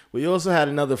 But we also had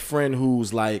another friend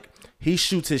who's like, he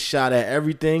shoots his shot at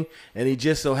everything, and he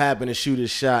just so happened to shoot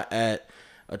his shot at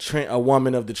a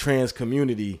woman of the trans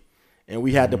community, and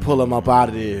we had to pull him up out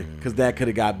of there because that could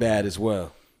have got bad as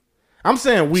well. I'm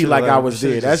saying we like I was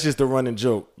there. That's just a running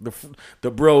joke. The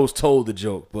bros told the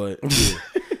joke, but yeah.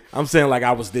 I'm saying like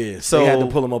I was there. So they had to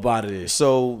pull him up out of there.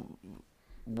 So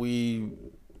we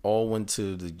all went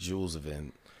to the Jules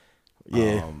event.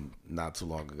 Yeah. Not too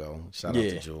long ago. Shout out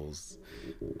to Jules.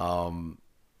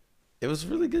 it was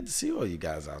really good to see all you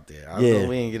guys out there. I Yeah. know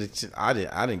we didn't get I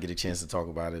didn't get a chance to talk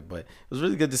about it, but it was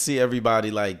really good to see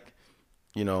everybody. Like,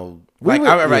 you know, We like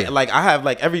were- right, yeah. like I have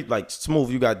like every like Smooth.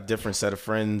 You got different set of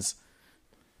friends.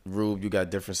 Rube, you got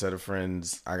different set of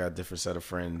friends. I got different set of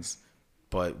friends.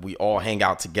 But we all hang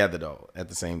out together though. At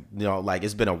the same, you know, like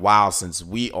it's been a while since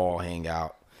we all hang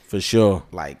out For sure.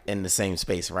 like in the same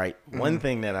space, right? One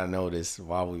thing that I noticed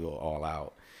while we were all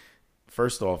out,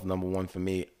 first off, number one for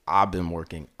me, I've been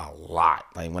working a lot.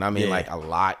 Like when I mean Yeah. like a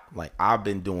lot, like I've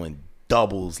been doing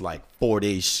doubles like 4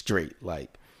 days straight,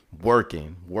 like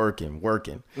working,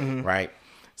 right?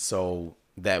 So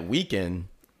that weekend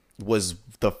was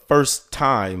the first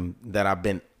time that I've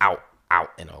been out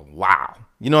in a while.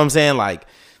 You know what I'm saying? Like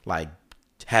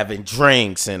having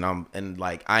drinks and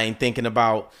like I ain't thinking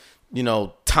about, you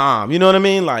know, time. You know what I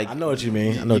mean? Like I know what you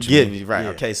mean. I know you what you get mean. me, right? Yeah.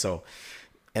 Okay, so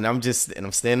and I'm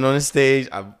standing on the stage.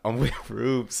 I'm with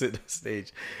Rube sitting on the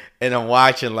stage, and I'm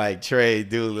watching like Trey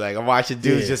dude. Like I'm watching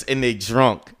dudes Yeah. just in they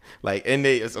drunk. Like I'm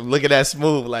looking at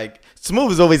Smooth. Like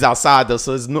Smooth is always outside though,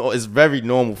 so it's very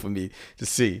normal for me to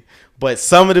see. But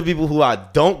some of the people who I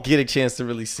don't get a chance to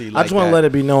really see, like I just want to let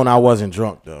it be known I wasn't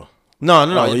drunk though. No.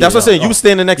 Oh, yeah. That's what I'm saying. You were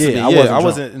standing next to me. Yeah, Yeah, I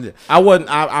wasn't wasn't. I wasn't.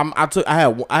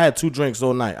 I had 2 drinks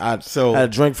all night. I had a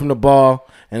drink from the bar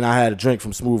and I had a drink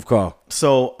from Smooth Car.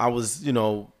 So I was, you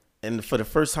know, and for the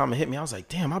first time it hit me, I was like,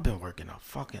 damn, I've been working a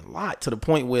fucking lot to the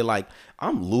point where like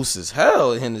I'm loose as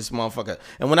hell in this motherfucker.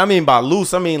 And when I mean by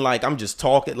loose, I mean like I'm just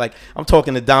talking, like I'm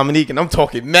talking to Dominique and I'm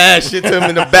talking mad shit to him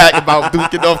in the back about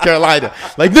Duke and North Carolina.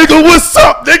 Like, nigga, what's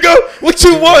up, nigga? What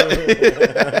you want?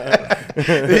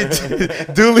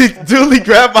 Dooley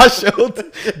grabbed my shoulder.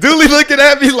 Dooley looking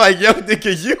at me like, yo,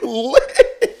 nigga, you lit.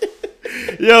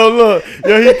 Yo, look,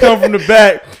 he come from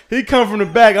the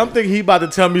back. I'm thinking he about to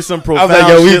tell me some profound like,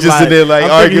 yo, we shit. just in there, like, I'm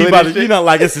thinking he arguing about and to, shit. you know,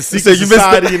 like it's a said secret you missed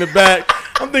society in the back.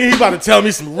 I'm thinking he about to tell me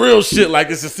some real shit, like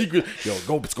it's a secret. Yo,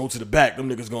 go to the back. Them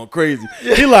niggas going crazy.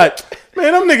 He like,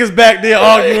 man, them niggas back there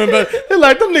arguing, but they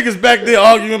like them niggas back there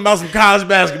arguing about some college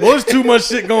basketball. There's too much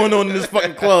shit going on in this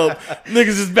fucking club. Niggas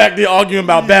is back there arguing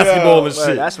about basketball and Bro,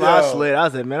 shit. that's why I slid. I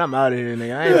was like, man, I'm out of here,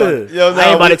 nigga. I ain't, Yeah. about, Yo, I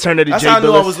ain't about to turn to the That's Jay how I knew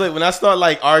I Billis. was lit. When I start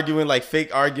like arguing, like fake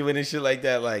arguing and shit like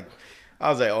that, like I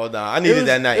was like, oh nah, I needed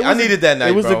that night. I needed that night.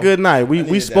 It was bro. a good night. We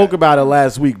needed spoke that. about it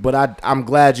last week, but I'm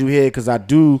glad you here because I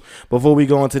do. Before we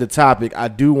go into the topic, I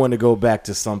do want to go back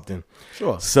to something.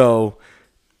 Sure. So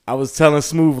I was telling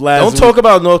Smooth last. Don't week. talk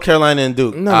about North Carolina and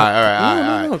Duke. No, all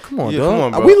right. no, come on, Yeah, dog. come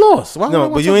on, bro. We lost. Why would I No,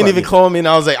 wanna but you talk ain't about even it? call me, and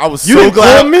I was like, I was You so didn't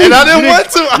glad, call me? and I You didn't didn't-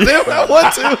 want to. I didn't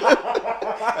want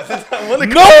to.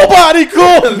 Nobody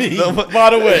called me. Nobody- By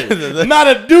the way, not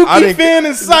a I Dookie didn't- fan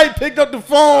in sight picked up the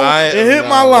phone and hit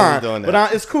my I wasn't line. doing But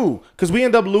that. it's cool because we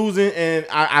end up losing, and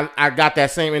I got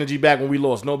that same energy back when we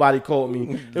lost. Nobody called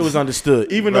me. It was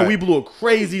understood, even though Right. we blew a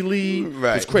crazy lead. It's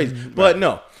Right. crazy, but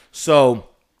no. So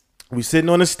we sitting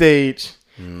on the stage,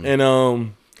 and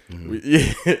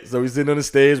so we sitting on the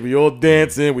stage. We all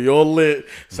dancing. We all lit.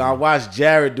 So I watched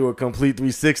Jared do a complete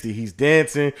 360. He's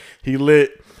dancing. He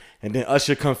lit, and then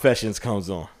Usher Confessions comes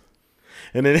on,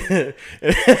 and then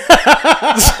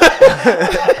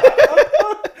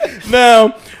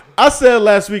now. I said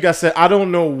last week, I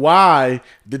don't know why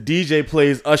the DJ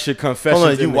plays Usher Confessions.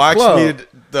 Hold on, you in the watched club. me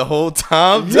the whole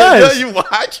time? Yes. You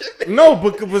watching me? No,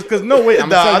 because no, wait. I'm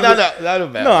No, gonna tell you.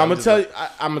 not bad. No, I'm gonna tell you.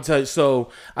 I'm gonna tell you. So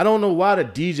I don't know why the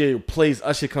DJ plays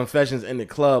Usher Confessions in the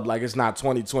club like it's not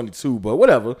 2022, but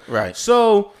whatever. Right.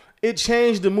 So it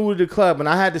changed the mood of the club, and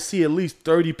I had to see at least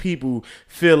 30 people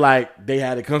feel like they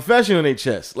had a confession on their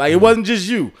chest. Like it wasn't just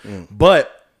you,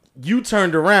 but you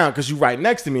turned around because you right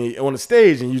next to me on the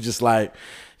stage, and you just like.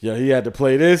 Yo, he had to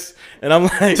play this, and I'm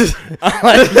like, but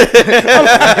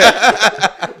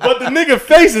the nigga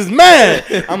face is mad.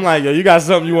 I'm like, yo, you got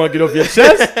something you want to get off your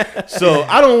chest? So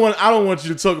I don't want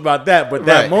you to talk about that. But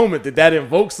that Right. moment, did that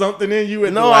invoke something in you?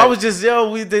 No, I was just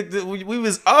we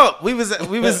was up. We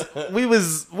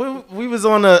was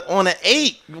on a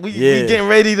 8. We getting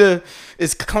ready to.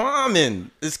 It's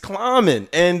climbing,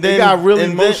 and then It got really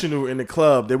and then- emotional in the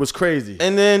club. It was crazy.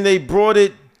 and then they brought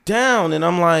it down, and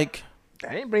I'm like.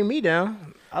 That ain't bring me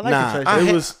down. I like Nah, confession.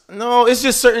 It was- no, it's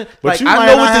just certain. But Like you I might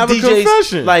know not what have the a DJs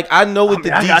confession. like. I know what I the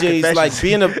mean, I got DJs like. confessions.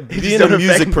 Being It a just don't music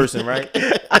affect me. person, right?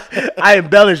 I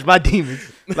embellish my demons.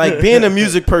 Like being a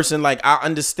music person, like I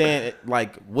understand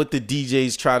like what the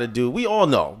DJs try to do. We all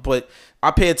know, but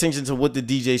I pay attention to what the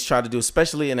DJs try to do,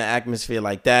 especially in an atmosphere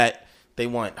like that. They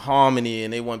want harmony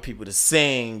and they want people to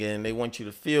sing and they want you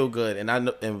to feel good. And I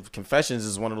know, and Confessions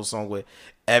is one of those songs where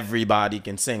everybody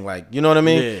can sing, like, you know what I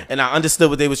mean? Yeah. And I understood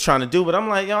what they was trying to do, but I'm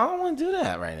like, yo, I don't want to do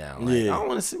that right now. Like, Yeah. I don't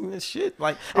want to sing this shit.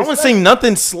 Like, I don't want to sing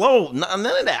nothing slow, none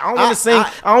of that. I don't want to sing.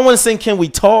 I don't want to sing Can We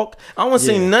Talk? I don't want to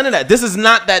sing none of that. This is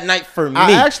not that night for me.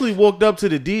 I actually walked up to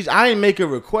the DJ. I ain't make a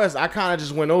request. I kind of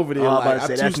just went over there. Like,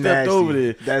 I two-stepped over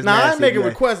there. I ain't make a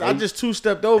request. I just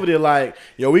two-stepped over there like,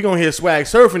 yo, we gonna hear Swag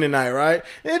Surfing tonight, right?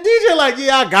 And the DJ like,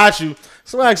 yeah, I got you.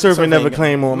 Swag Surfing never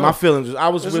came on. My feelings, I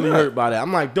was really hurt by that.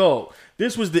 I'm like, dog,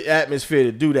 this was the atmosphere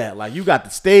to do that. Like, you got the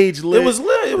stage lit. It was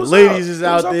lit. It was the ladies up. is It was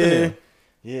out up there.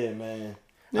 Yeah, man.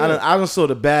 Yeah. I done saw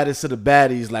the baddest of the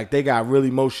baddies. Like, they got really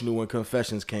emotional when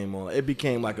Confessions came on. It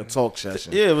became like a talk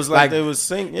session. Yeah, it was like they was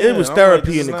singing. Yeah, it was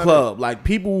therapy in the club. Like,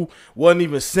 people wasn't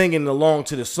even singing along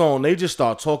to the song. They just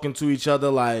start talking to each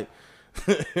other like,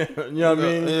 you know what I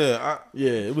mean?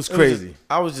 Yeah, it was crazy.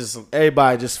 I was just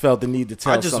Everybody just felt the need to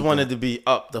tell. I just something. wanted to be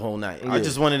up the whole night. Yeah. I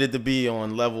just wanted it to be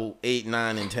on level 8,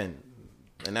 9, and 10,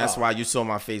 and that's why you saw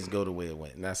my face go the way it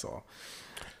went. And that's all.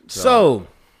 So,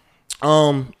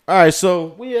 all right.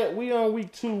 So we on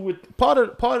week 2 with part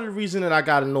of the reason that I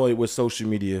got annoyed with social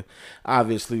media,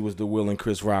 obviously, was the Will and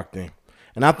Chris Rock thing.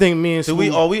 And I think me and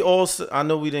Smooth, are we all? I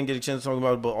know we didn't get a chance to talk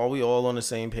about it, but are we all on the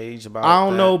same page about? I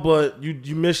don't that? know, but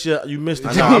you missed the.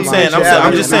 I'm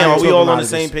just saying. Are we all on the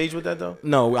same page with that though?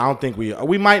 No, I don't think we are.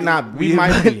 We might not. We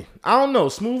might be. I don't know.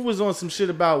 Smooth was on some shit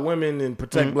about women and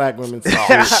protect black women.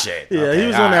 Oh shit! Yeah, okay, he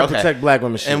was on that protect black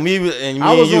women shit. And me I was and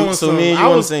you. on So some- me and you I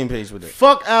on the was- same page with it.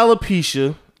 Fuck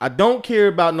alopecia. I don't care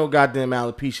about no goddamn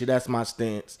alopecia. That's my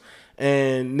stance.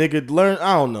 And nigga, learn.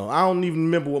 I don't know. I don't even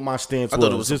remember what my stance I was.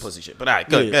 thought it was some Just- pussy shit, but all right,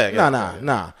 good.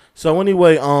 Nah. So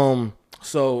anyway,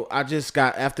 so I just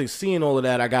got, after seeing all of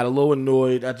that, I got a little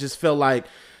annoyed. I just felt like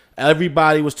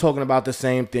everybody was talking about the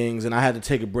same things, and I had to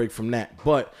take a break from that.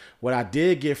 But what I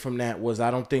did get from that was, I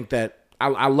don't think that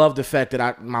I love the fact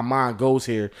that my mind goes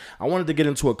here. I wanted to get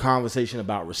into a conversation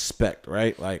about respect,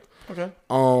 right? Like, Okay.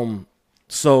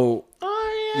 so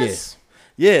Oh yes.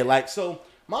 yeah, like, so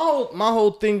my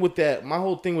whole thing with that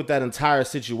entire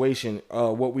situation,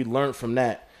 what we learned from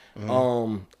that,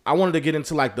 I wanted to get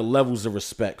into like the levels of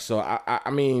respect. So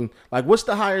I mean, like, what's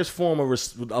the highest form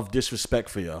of disrespect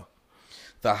for y'all?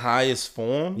 The highest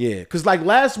form. Yeah, because like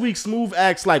last week, Smooth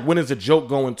asked like, when is a joke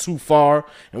going too far,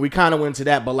 and we kind of went to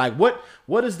that. But like,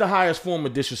 what is the highest form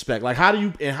of disrespect? Like, how do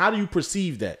you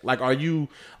perceive that? Like, are you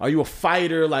a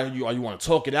fighter? Like, you want to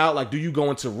talk it out? Like, do you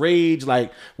go into rage?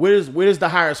 Like, where is the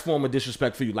highest form of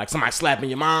disrespect for you? Like, somebody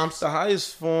slapping your moms? The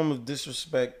highest form of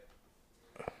disrespect,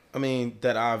 I mean,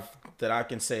 that I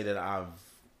can say that I've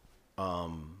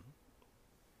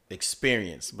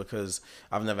experienced, because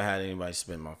I've never had anybody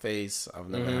spit in my face. I've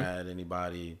never had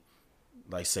anybody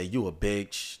like say you a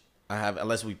bitch. I have,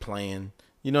 unless we playing,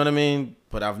 you know what I mean?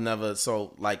 But I've never,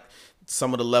 so like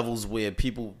some of the levels where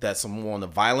people that's more on the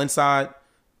violent side,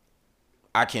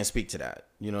 I can't speak to that.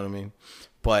 You know what I mean?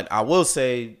 But I will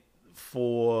say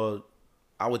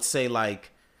I would say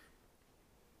like,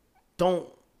 let's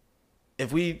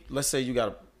say you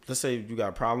got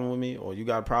a problem with me, or you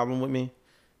got a problem with me,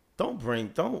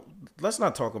 let's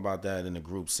not talk about that in a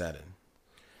group setting.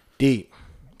 Deep.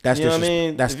 That's, you know what I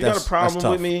mean? If you got a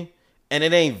problem with me and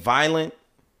it ain't violent,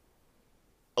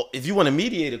 if you want a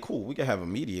mediator, cool, we can have a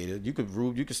mediator. You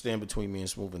could stand between me and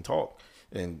Smooth and talk.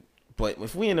 But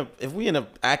if we in a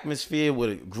atmosphere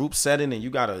with a group setting and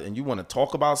you want to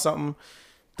talk about something,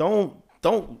 don't,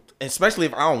 especially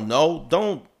if I don't know,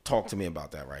 don't talk to me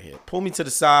about that right here. Pull me to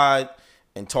the side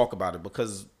and talk about it,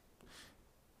 because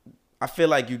I feel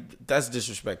like that's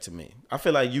disrespect to me. I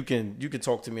feel like you can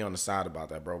talk to me on the side about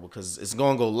that, bro, because it's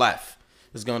gonna go left.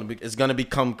 It's gonna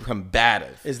become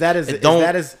combative. Is that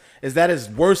as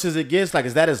worse as it gets? Like,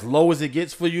 is that as low as it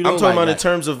gets for you? I'm talking about in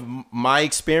terms of my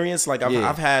experience. Like,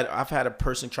 I've had a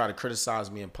person try to criticize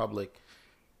me in public.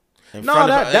 I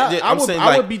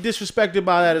would be disrespected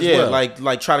by that as well.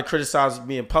 Like try to criticize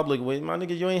me in public. With my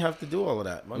nigga, you ain't have to do all of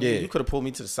that. My nigga, you could have pulled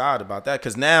me to the side about that,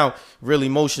 because now real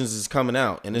emotions is coming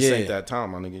out, and this ain't that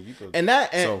time, my nigga. You could,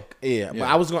 but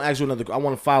I was gonna ask you another. I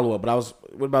want to follow up, but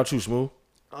what about you, Smooth?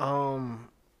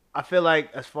 I feel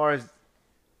like, as far as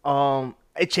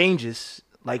it changes.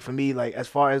 Like, for me, like, as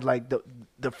far as like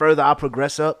the further I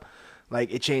progress up,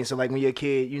 like, it changed. So like, when you're a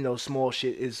kid, you know, small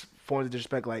shit is forms of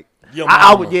disrespect. Like,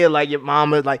 I would, like your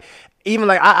mama, like, even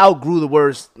like I outgrew the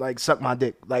words like suck my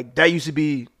dick. Like, that used to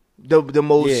be the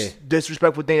most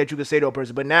disrespectful thing that you could say to a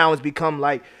person. But now it's become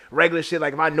like regular shit.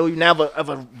 Like, if I know you now, if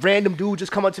a random dude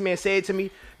just come up to me and say it to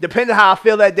me, depending on how I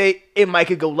feel that day, it might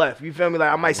could go left. You feel me?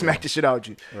 Like, I might smack the shit out of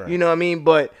you. Right. You know what I mean?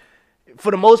 But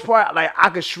for the most part, like I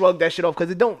could shrug that shit off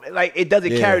because it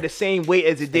doesn't carry the same weight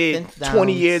as it did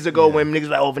 20 years ago when niggas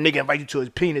like, oh, if a nigga invite you to his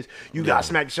penis, you got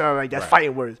smacked the shit out, like that's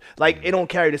fighting words. Like it don't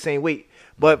carry the same weight.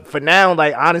 But for now,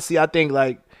 like honestly, I think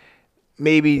like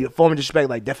maybe a form of disrespect,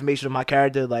 like defamation of my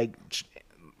character, like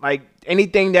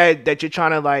anything that you're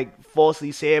trying to like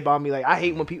falsely say about me. Like I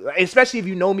hate when people, especially if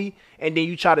you know me and then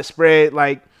you try to spread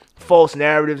like false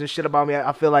narratives and shit about me.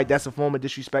 I feel like that's a form of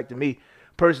disrespect to me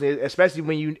personally, especially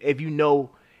when if you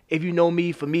know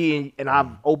me for me and I've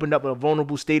opened up a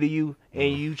vulnerable state of you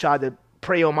and you try to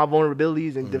prey on my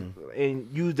vulnerabilities and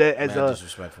use that as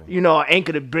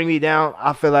anchor to bring me down.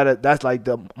 I feel like that's like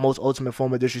the most ultimate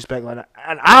form of disrespect. Like,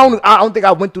 and I don't think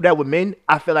I went through that with men.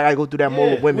 I feel like I go through that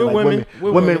more with women.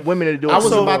 Women to do it. I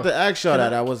was about to ask y'all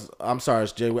that. I'm sorry,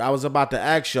 it's Jay. I was about to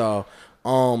ask y'all.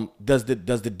 Does the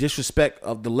disrespect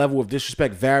of the level of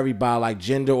disrespect vary by like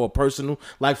gender or personal?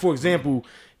 Like for example,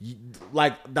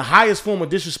 like the highest form of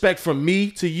disrespect from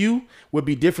me to you would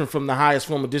be different from the highest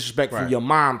form of disrespect from your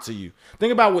mom to you.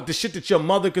 Think about what the shit that your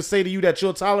mother could say to you that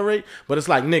you'll tolerate, but it's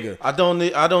like nigga, I don't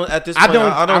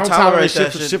tolerate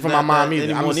shit from my mom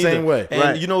either. I'm the same way.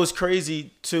 And you know it's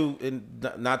crazy too, and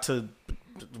not to.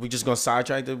 We just gonna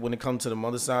sidetrack it when it comes to the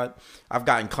mother side. I've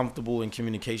gotten comfortable in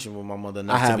communication with my mother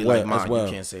not to be like, Mom,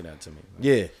 you can't say that to me.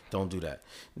 Like, don't do that.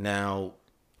 Now,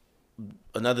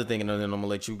 another thing, and then I'm gonna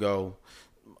let you go.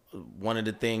 One of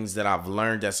the things that I've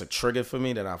learned that's a trigger for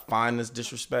me that I find this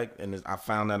disrespect, and I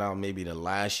found that out maybe the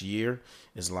last year,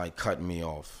 is like cutting me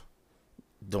off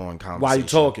during conversation. While you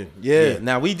talking, yeah.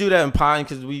 Now we do that in Pine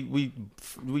because we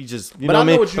just you know what I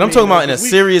mean. But I'm talking about in a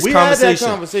serious conversation. Had that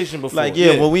conversation before. Like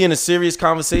when we in a serious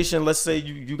conversation, let's say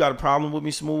you got a problem with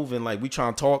me, Smooth, and like we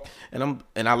trying to talk, and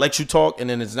I let you talk, and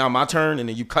then it's now my turn, and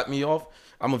then you cut me off.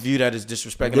 I'm gonna view that as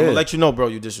disrespect. And I'm gonna let you know, bro,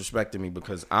 you disrespected me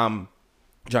because I'm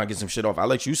trying to get some shit off. I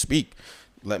let you speak.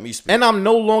 Let me speak. And I'm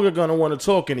no longer gonna want to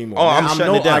talk anymore. Oh, I'm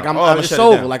shutting it down. Like it's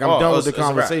over. Like I'm done with the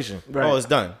conversation. Right. Oh, it's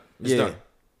done. It's done.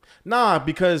 Nah,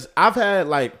 because I've had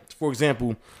like, for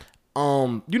example,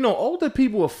 older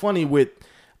people are funny with.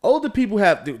 Older people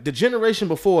have the generation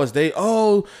before us.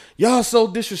 Y'all so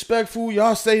disrespectful.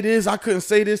 Y'all say this. I couldn't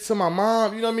say this to my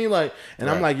mom. You know what I mean? Like, and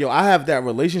I'm like, yo, I have that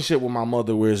relationship with my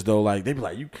mother, whereas though, like, they be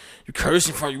like, you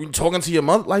cursing for you talking to your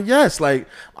mother. Like, yes, like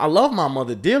I love my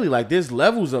mother dearly. Like, there's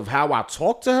levels of how I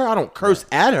talk to her. I don't curse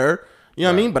at her. You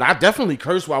know what I mean? But I definitely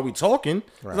curse while we talking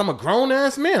because I'm a grown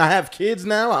ass man. I have kids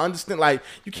now. I understand. Like,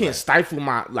 you can't stifle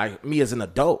me as an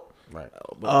adult. Right.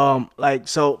 Like,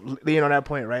 so being on that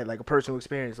point, right? Like a personal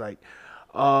experience, like,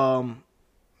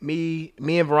 me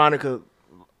and Veronica,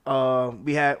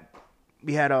 we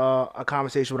had a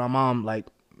conversation with our mom, like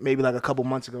maybe like a couple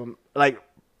months ago, like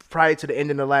prior to the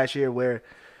end of the last year, where,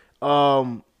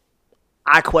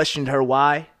 I questioned her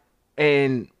why,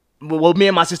 and what me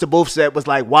and my sister both said was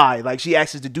like, why? Like she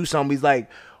asked us to do something.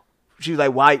 She was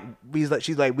like, why?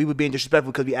 She's like, we were being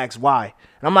disrespectful because we asked why.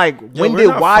 And I'm like, when did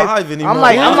why? I'm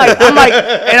like,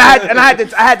 and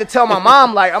I had to tell my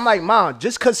mom, like, I'm like, Mom,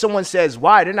 just because someone says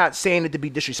why, they're not saying it to be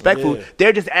disrespectful. Yeah.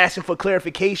 They're just asking for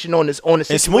clarification on the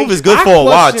situation. And Smooth is good for a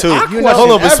why too.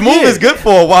 Hold on, but Smooth is good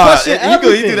for a why. He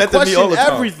do that to me all the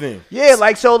time. Everything. Yeah,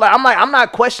 like so, like I'm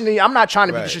not questioning. I'm not trying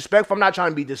to be disrespectful. I'm not trying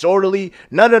to be disorderly.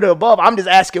 None of the above. I'm just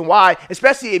asking why.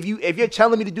 Especially if you're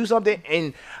telling me to do something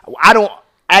and I don't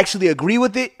actually agree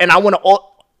with it, and I want to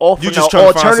offer an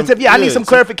alternative. I need some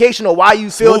clarification on why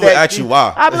you feel that. Ask you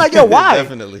why. I'd be like, yo, why?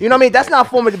 Definitely. You know what I mean? That's not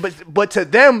formative, but to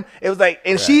them, it was like,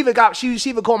 and she even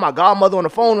called my godmother on the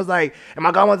phone. Was like, and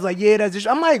my godmother's like, yeah, that's.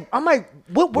 I'm like,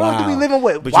 what world do we living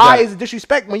with? But why is it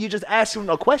disrespect when you just asking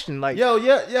a question? Like, yo,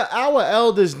 yeah, our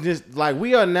elders just like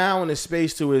we are now in a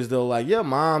space to as though like your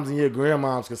moms and your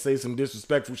grandmoms can say some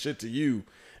disrespectful shit to you,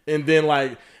 and then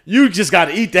like. You just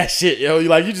gotta eat that shit, yo.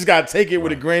 You just gotta take it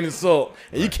with a grain of salt,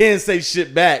 and you can't say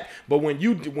shit back. But when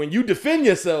you defend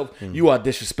yourself, you are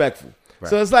disrespectful. Right.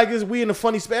 So it's like we in a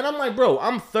funny span. I'm like, bro,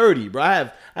 I'm 30, bro.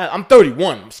 I'm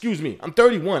 31. Excuse me, I'm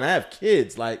 31. I have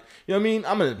kids. Like, you know what I mean?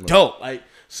 I'm an adult. Like,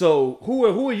 so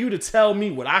who are you to tell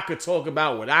me what I could talk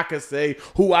about, what I could say,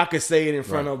 who I could say it in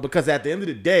front of? Because at the end of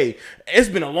the day, it's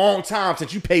been a long time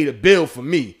since you paid a bill for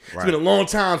me. It's been a long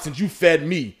time since you fed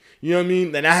me. You know what I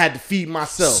mean? And I had to feed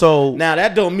myself. So now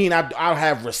that don't mean I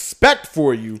have respect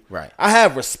for you. Right. I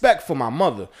have respect for my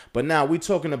mother. But now we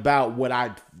talking about what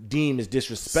I deem is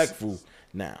disrespectful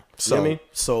now. So, you know what I mean?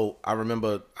 So I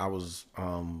remember I was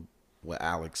with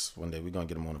Alex one day. We're going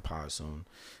to get him on the pod soon.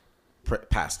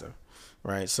 Pastor.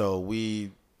 Right? So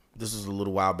this was a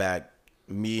little while back.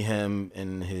 Me, him,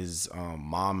 and his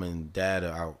mom and dad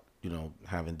are out,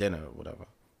 having dinner or whatever.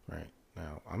 Right?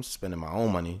 Now, I'm spending my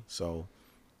own money, so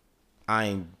I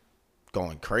ain't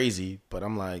going crazy, but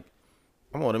I'm like,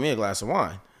 I'm ordering me a glass of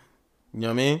wine. You know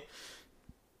what I mean?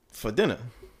 For dinner.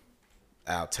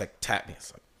 Al tap me.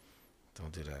 It's like,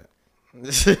 don't do that.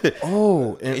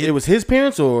 Oh, and it was his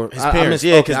parents or his parents?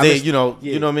 Yeah, because they, you know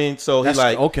what I mean. So That's, he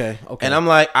like, okay, and I'm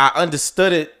like, I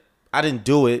understood it. I didn't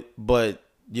do it, but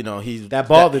you know, that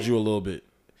bothered you a little bit.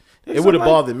 It would have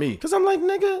bothered me because I'm like,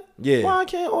 nigga, yeah, why I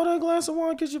can't order a glass of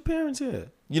wine because your parents here?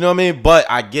 You know what I mean? But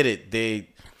I get it.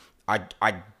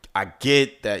 I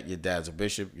get that your dad's a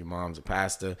bishop, your mom's a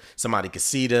pastor. Somebody could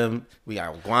see them. We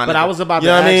got wine. But I was about to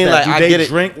ask that. Like, do they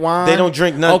drink wine? They don't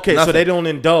drink nothing. Okay, so they don't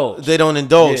indulge. They don't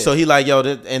indulge. Yeah. So he like, yo,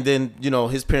 and then, you know,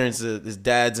 his parents, his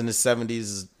dad's in his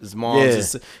 70s, his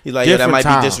mom's. Yeah. He's like, yo, that might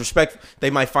time. be disrespectful.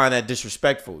 They might find that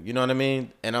disrespectful. You know what I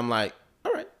mean? And I'm like,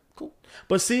 all right, cool.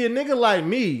 But see, a nigga like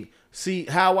me, see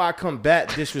how I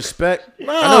combat disrespect. I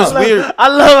know it's weird. I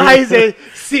love how he said,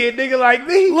 see a nigga like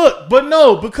me. Look, but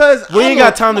no, because we ain't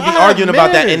got time to be arguing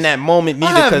about that in that moment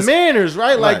neither. I have manners,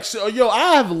 right? Like, Right. so, yo,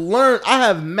 I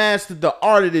have mastered the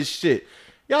art of this shit.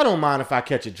 Y'all don't mind if I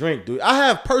catch a drink, dude. I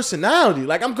have personality.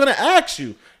 Like, I'm gonna ask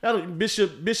you.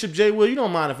 Bishop J. Will, you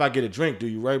don't mind if I get a drink, do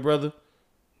you, right, brother?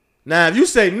 Now, if you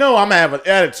say no, I'm gonna have an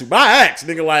attitude. But I asked,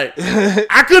 nigga, like,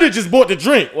 I could have just bought the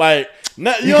drink. Like, you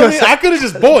know what I mean? I could have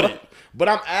just bought it. But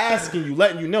I'm asking you,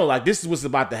 letting you know, like, this is what's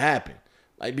about to happen.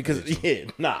 Like, because, you're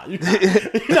not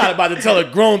about to tell a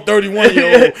grown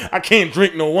 31-year-old, I can't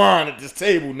drink no wine at this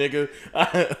table, nigga.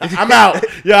 I'm out.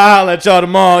 Yo, I'll let y'all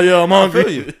tomorrow. Yo, I'm hungry. I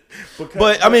feel you.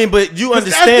 But, I mean, but you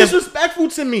understand. That's disrespectful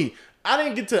to me. I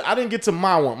didn't get to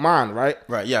mine, right?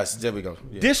 Right, yes, there we go.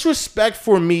 Yeah. Disrespect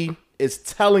for me is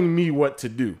telling me what to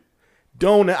do.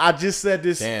 I just said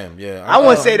this. Damn, yeah. I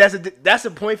wouldn't say that's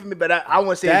a point for me, but I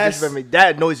wouldn't say it's for me.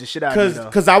 That annoys the shit out of me.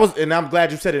 Because I was, and I'm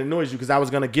glad you said it annoys you, because I was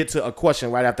gonna get to a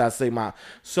question right after I say mine.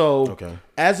 So, okay.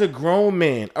 As a grown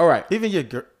man, all right, even your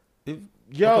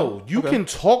girl, you can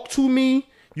talk to me,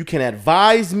 you can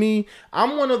advise me.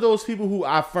 I'm one of those people who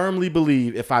I firmly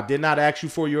believe if I did not ask you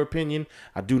for your opinion,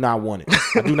 I do not want it.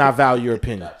 I do not value your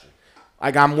opinion.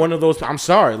 Like, I'm one of those. I'm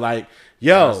sorry, like.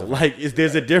 Yo, like,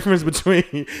 there's a difference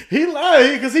between he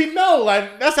lied because he know,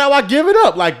 like, that's how I give it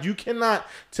up. Like, you cannot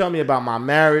tell me about my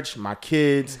marriage, my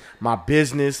kids, my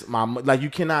business, like, you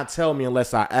cannot tell me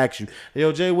unless I ask you.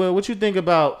 Yo, Jay Will, what you think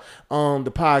about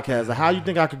the podcast? Like, how you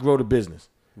think I could grow the business?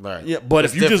 Right. Yeah, but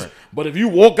if you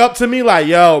walk up to me like,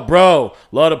 yo, bro,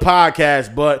 love the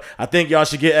podcast, but I think y'all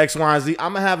should get X, Y, and Z,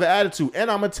 I'm gonna have an attitude, and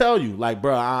I'm gonna tell you, like,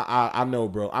 bro, I know,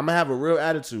 bro, I'm gonna have a real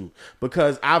attitude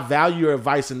because I value your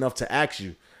advice enough to ask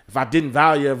you. If I didn't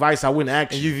value your advice, I wouldn't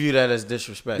ask you. And you view that as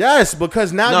disrespect. Yes,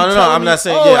 because now I'm not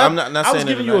saying. Yeah, I'm not saying. I was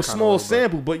giving you a small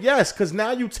sample, but yes, because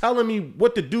now you telling me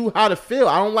what to do, how to feel.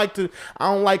 I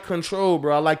don't like control,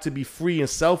 bro. I like to be free and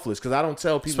selfless because I don't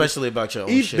tell people, especially about your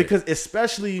own shit. Because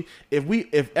especially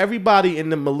if everybody in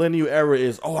the millennial era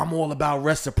is, oh, I'm all about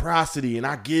reciprocity and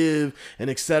I give and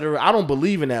etc. I don't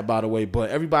believe in that, by the way, but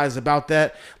everybody's about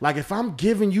that. Like, if I'm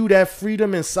giving you that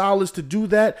freedom and solace to do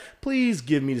that, please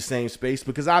give me the same space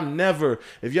because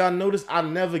if y'all notice, I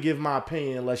never give my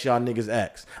opinion unless y'all niggas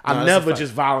ask. I never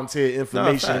just volunteer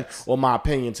information or my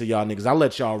opinion to y'all niggas. I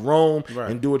let y'all roam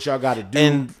and do what y'all got to do.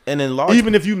 And in large,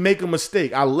 even if you make a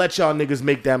mistake, I let y'all niggas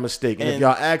make that mistake. And if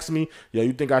y'all ask me, yo,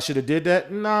 you think I should have did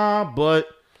that? Nah, but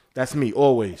that's me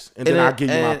always. And then I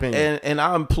give you my opinion. And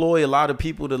I employ a lot of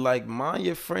people to, like, mind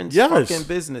your friends' fucking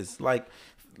business. Like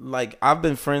I've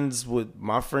been friends with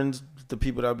my friends, the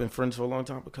people that I've been friends for a long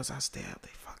time, because I stay out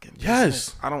there.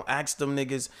 Yes, I don't ask them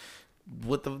niggas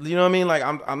what the, you know what I mean? Like,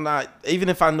 I'm not, even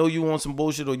if I know you want some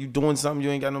bullshit or you doing something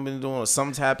you ain't got no business doing or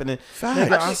something's happening,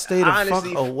 nigga, I stay the fuck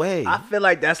away. I feel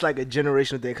like that's like a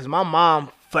generational thing because my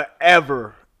mom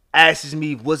forever asks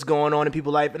me what's going on in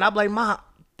people's life, and I'm like, Mom,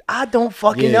 I don't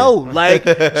fucking know. Like,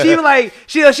 she be like,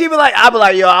 I be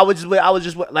like, yo, I would just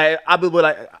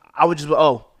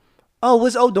oh,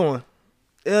 what's O doing?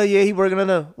 Yeah, he working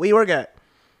on where you work at?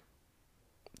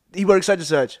 He works such and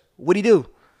such. What'd he do?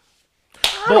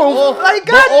 Like,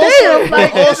 goddamn.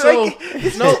 Like, also,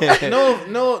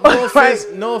 no offense.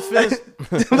 No offense.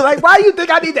 Like, why do you think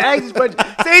I need to ask this question?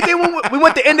 Same thing when we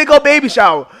went to Indigo baby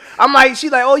shower. I'm like,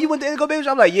 she's like, oh, you went to Indigo baby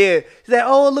shower? I'm like, yeah. She's like,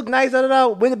 oh, it look nice.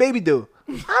 When the baby do?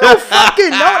 I don't fucking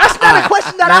know. That's not a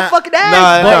question that I fucking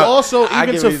ask. But also,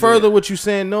 even to further what you're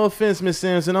saying, no offense, Miss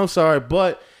Sampson, I'm sorry,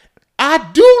 but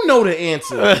I do know the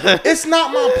answer. It's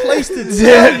not my place to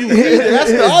tell you either.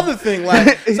 That's the other thing.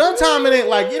 Like, sometimes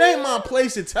it ain't my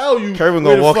place to tell you. Kerwin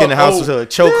gonna walk in the house with a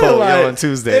chokehold on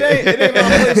Tuesday. It ain't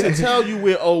my place to tell you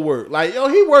where O work. Like, yo,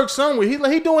 he works somewhere.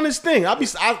 He doing his thing.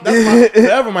 That's my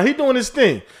forever, man. He doing his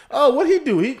thing. Oh, what he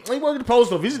do? He work at the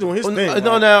post office. He's doing his thing.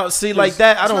 No, now see, like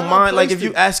that, I don't mind. Like, if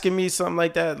you asking me something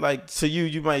like that, like to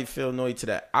you might feel annoyed to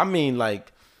that. I mean,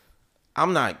 like,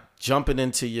 I'm not jumping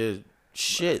into your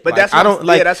shit. But like, that's what, I don't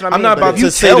like. that's what I mean. I'm not about to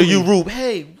say to to you, Rube,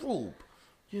 hey, Rube,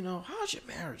 you know, how's your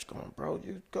marriage going, bro?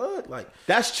 You good? Like,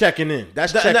 that's checking in.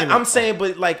 That's checking in. I'm saying,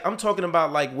 but like, I'm talking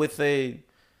about like with a.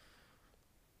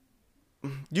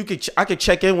 I could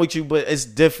check in with you, but it's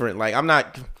different. Like,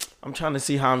 I'm trying to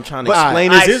see how I'm trying to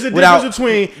explain this. There's a without difference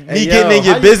between me getting in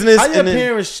your business.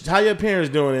 How your parents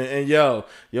doing it? And yo,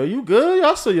 you good?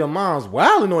 I saw your mom's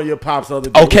wilding on your pops the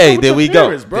other day. Okay, there we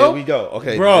go. Bro. There we go.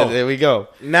 Okay, bro, there we go.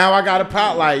 Now I got a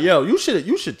pop like, yo, you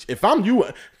should. If I'm you,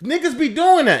 niggas be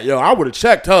doing that. Yo, I would have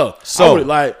checked her. So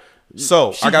I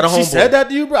got a homeboy. She said that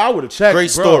to you, bro. I would have checked.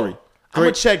 Great story. I'm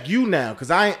gonna check you now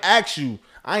because I ain't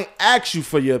asked you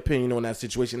for your opinion on that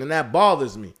situation, and that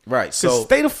bothers me. Right. So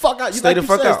stay the fuck out. Stay the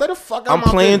fuck out. I'm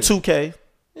playing 2K.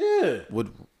 Yeah.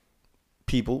 With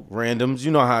people, randoms.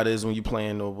 You know how it is when you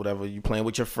playing or whatever. You playing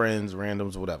with your friends,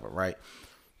 randoms, whatever. Right.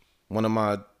 One of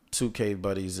my 2K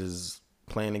buddies is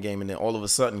playing the game, and then all of a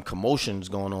sudden, commotion's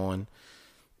going on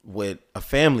with a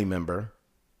family member,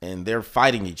 and they're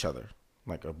fighting each other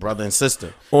like a brother and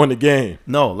sister on the game.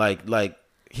 No, like.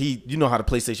 You know how the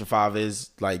PlayStation 5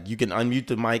 is. Like, you can unmute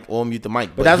the mic or mute the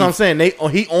mic. But that's what I'm saying.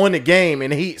 He on the game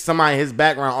and somebody in his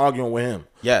background arguing with him.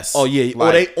 Yes. Oh yeah.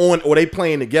 Like, or they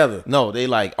playing together. No, they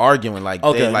like arguing. Like,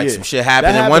 some shit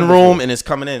happened in one room and it's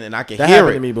coming in and I can hear it. That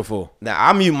happened to me before. Now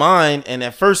I mute mine and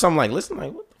at first I'm like, listen,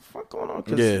 like, what the fuck going on?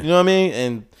 You know what I mean?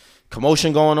 And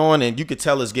commotion going on and you could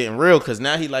tell it's getting real because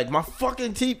now he like, my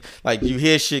fucking teeth. Like, you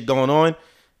hear shit going on.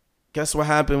 Guess what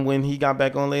happened when he got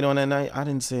back on later on that night? I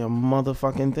didn't say a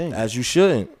motherfucking thing. As you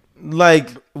shouldn't.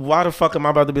 Like, why the fuck am I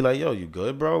about to be like, yo, you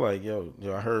good, bro? Like, yo,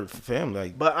 I heard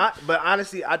family. Like, but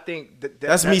honestly, I think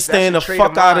that's me staying the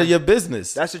fuck out of your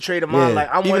business. That's a trait of mine. Like,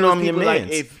 I'm one of those people. Like,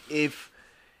 if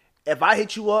I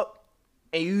hit you up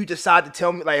and you decide to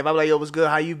tell me, like, if I'm like, yo, what's good?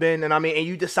 How you been? And and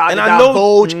you decide to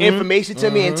divulge information to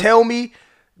me and tell me.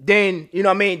 Then you know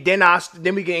what I mean.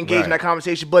 Then we get engaged in that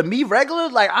conversation. But me regular,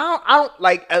 like I don't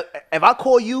like if I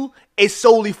call you, it's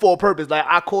solely for a purpose. Like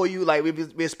I call you, like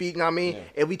we're speaking. I mean,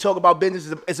 if we talk about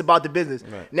business, it's about the business.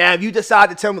 Right. Now, if you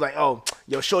decide to tell me like, oh,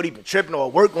 yo, shorty been tripping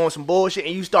or work on some bullshit,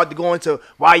 and you start to go into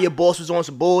why your boss was on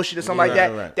some bullshit or something like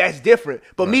that, that's different.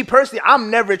 But me personally,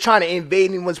 I'm never trying to invade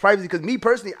anyone's privacy because me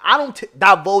personally, I don't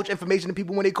divulge information to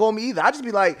people when they call me either. I just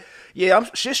be like, yeah, I'm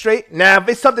shit straight. Now, if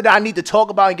it's something that I need to talk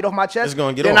about and get off my chest, it's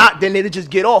gonna get off. Then it'll just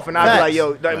get off, and I'll be like,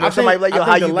 yo, somebody be like, yo,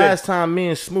 how you been? The last time me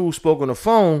and Smooth spoke on the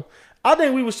phone, I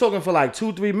think we was talking for like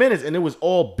 2-3 minutes, and it was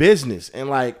all business. And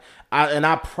like,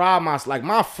 I pride myself, like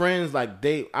my friends, like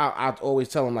I always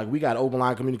tell them like we got open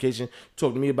line communication.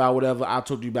 Talk to me about whatever, I'll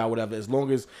talk to you about whatever. As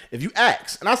long as if you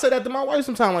ask, and I say that to my wife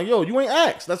sometimes, like, yo, you ain't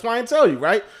asked, that's why I ain't tell you,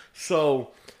 right?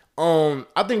 So.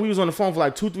 I think we was on the phone for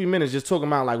like 2-3 minutes just talking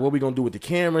about like what we gonna do with the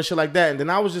camera and shit like that. And then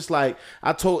I was just like,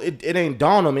 I told it ain't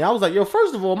dawned on me. I was like, yo,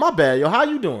 first of all, my bad, yo, how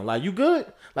you doing? Like, you good?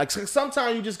 Like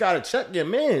sometimes you just gotta check your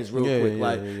mans real quick.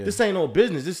 Like this ain't no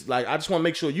business. This like I just want to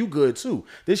make sure you good too.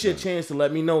 This your chance to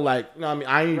let me know. Like, you know what I mean,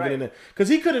 I ain't even in the because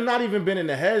he could have not even been in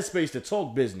the headspace to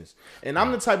talk business. And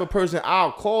I'm the type of person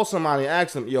I'll call somebody and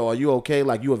ask them, yo, are you okay?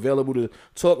 Like, you available to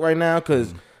talk right now?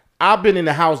 Because I've been in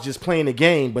the house just playing the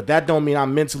game, but that don't mean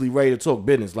I'm mentally ready to talk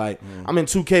business. Like, I'm in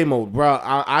 2K mode, bro.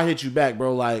 I hit you back,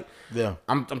 bro. Like,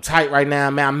 I'm tight right now,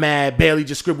 man. I'm mad. Barely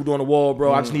just scribbled on the wall,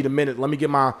 bro. I just need a minute. Let me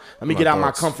get out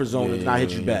my comfort zone, and then I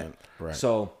hit you back. Right.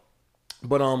 So,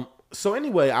 but so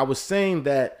anyway, I was saying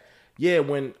that. Yeah,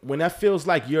 when that feels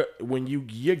like you're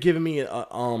giving me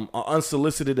an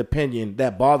unsolicited opinion,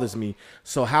 that bothers me.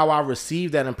 So how I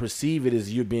receive that and perceive it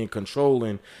is you're being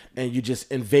controlling and you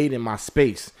just invading my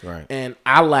space. Right. And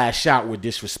I lash out with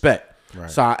disrespect.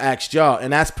 Right. So I asked y'all,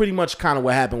 and that's pretty much kind of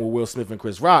what happened with Will Smith and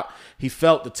Chris Rock. He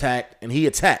felt attacked and he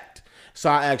attacked.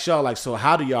 So I asked y'all, like, so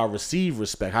how do y'all receive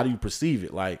respect? How do you perceive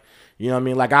it? Like, you know what I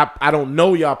mean? Like, I don't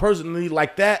know y'all personally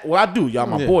like that. Well, I do. Y'all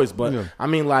my boys, but I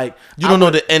mean, like, you don't know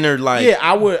the inner, like. Yeah,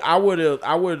 I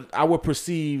would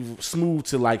perceive Smooth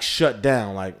to like shut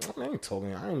down. Like, I ain't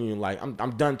talking. I ain't even like.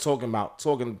 I'm done talking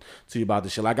to you about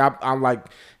this shit. Like, I'm like,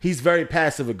 he's very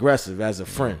passive aggressive as a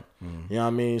friend. You know what I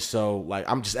mean? So like,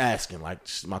 I'm just asking, like,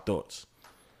 just my thoughts.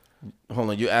 Hold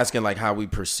on, you asking like how we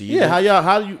perceive? Yeah, it?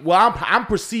 how do you? Well, I'm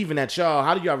perceiving that y'all.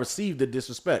 How do y'all receive the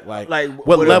disrespect? Like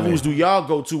what what levels do y'all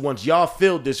go to once y'all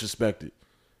feel disrespected?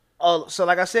 So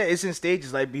like I said, it's in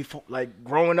stages. Like before, like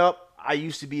growing up, I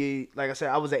used to be, like I said,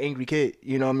 I was an angry kid.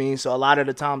 You know what I mean? So a lot of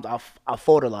the times I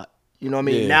fought a lot. You know what I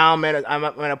mean? Yeah. Now I'm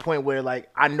at a point where like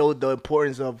I know the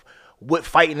importance of what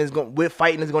fighting is going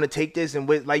to take this, and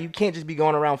like you can't just be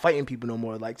going around fighting people no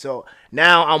more. Like, so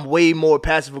now I'm way more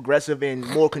passive aggressive and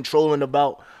more controlling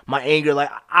about my anger. Like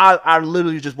I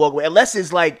literally just walk away unless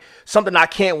it's like something I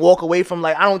can't walk away from.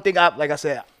 Like I don't think like I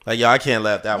said. Like, yo, I can't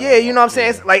let that one. Yeah, you know what I'm saying?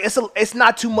 It's like it's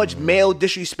not too much male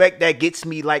disrespect that gets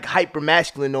me like hyper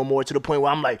masculine no more, to the point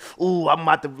where I'm like, ooh, I'm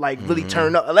about to like really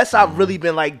turn up. Unless I've really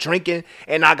been like drinking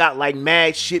and I got like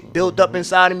mad shit built up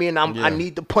inside of me and I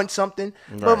need to punch something.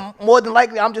 Right. But more than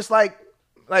likely, I'm just like,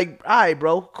 all right,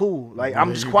 bro, cool. Like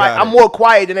I'm just you quiet. got I'm it. more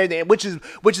quiet than anything, which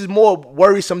is more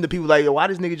worrisome to people. Like, yo, why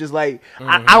this nigga just like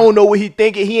I don't know what he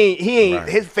thinking. He ain't Right.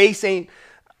 his face ain't.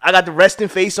 I got the resting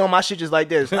face on, my shit just like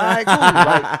this. All right, cool.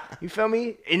 Like, you feel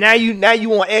me? And now you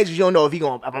on edge. You don't know if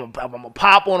I'm gonna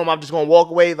pop on him. I'm just gonna walk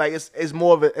away. Like it's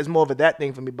more of a that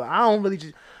thing for me. But I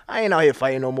ain't out here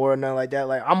fighting no more or nothing like that.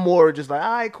 Like I'm more just like,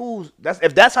 all right, cool.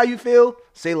 If that's how you feel,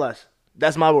 say less.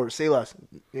 That's my word. Say less.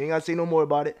 You ain't gotta say no more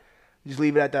about it. Just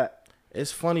leave it at that.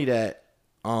 It's funny that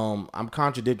I'm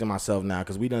contradicting myself now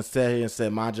because we done sat here and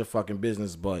said mind your fucking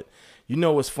business, but you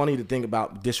know what's funny to think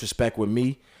about disrespect with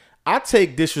me? I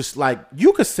take disrespect, like,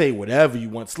 you could say whatever you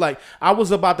want. It's like, I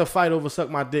was about to fight over suck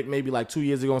my dick maybe like 2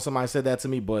 years ago and somebody said that to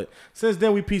me, but since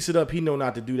then we pieced it up. He know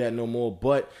not to do that no more,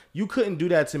 but you couldn't do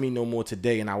that to me no more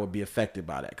today and I would be affected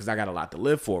by that because I got a lot to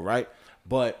live for, right?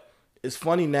 But it's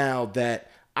funny now that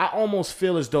I almost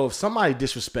feel as though if somebody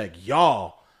disrespect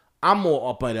y'all, I'm more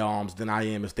up in their arms than I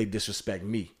am if they disrespect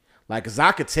me. Like, cause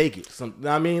I could take it. You know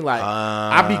what I mean? Like,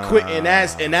 I be quick, and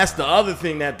that's the other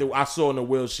thing that I saw in the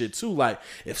Will shit too. Like,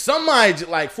 if somebody,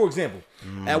 like, for example,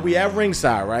 we at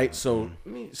ringside, right? So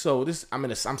this,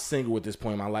 I'm single at this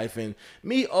point in my life, and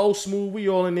me, Smooth, we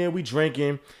all in there, we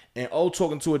drinking, and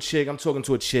talking to a chick, I'm talking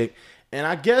to a chick, and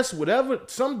I guess whatever,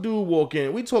 some dude walk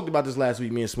in. We talked about this last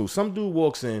week, me and Smooth. Some dude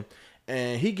walks in,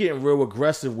 and he getting real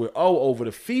aggressive with over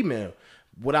the female.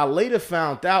 What I later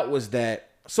found out was that.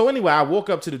 So anyway, I woke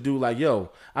up to the dude like,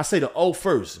 yo, I say to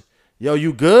first, yo,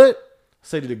 you good? I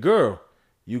say to the girl,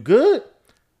 you good?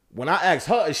 When I asked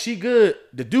her, is she good?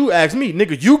 The dude asked me,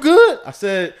 nigga, you good? I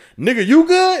said, nigga, you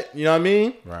good? You know what I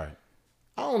mean? Right.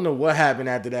 I don't know what happened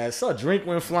after that. So a drink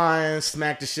went flying,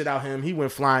 smacked the shit out him. He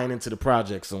went flying into the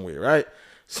project somewhere, right?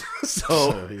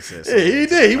 So he said yeah, he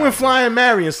did. He went flying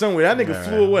marrying somewhere. That nigga Right,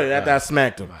 flew away after right. I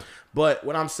smacked him. But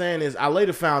what I'm saying is I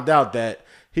later found out that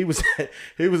he was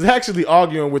actually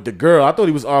arguing with the girl. I thought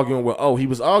he was arguing with he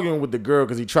was arguing with the girl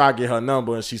because he tried to get her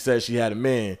number and she said she had a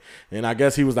man. And I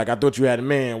guess he was like, I thought you had a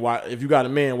man. Why, if you got a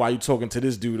man, why you talking to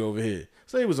this dude over here?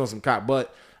 So he was on some cop.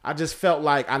 But I just felt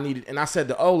like I needed, and I said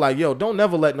to like, yo, don't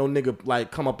never let no nigga like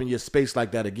come up in your space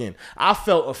like that again. I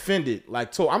felt offended.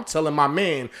 Like, I'm telling my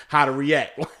man how to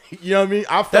react. You know what I mean?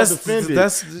 I felt offended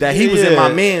that he was in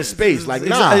my man's space. Like,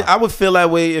 nah. I would feel that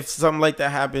way if something like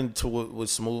that happened to with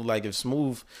Smooth. Like, if a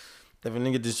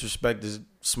nigga disrespected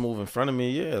Smooth in front of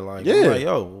me, I'm like,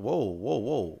 yo,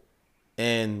 whoa.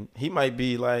 And he might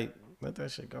be like, let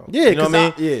that shit go. Yeah, you know what I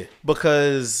mean? Yeah.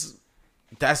 Because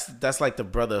that's like the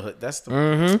brotherhood. That's the, you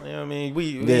know what I mean?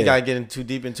 We ain't gotta get too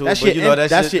deep into it. But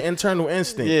that's your internal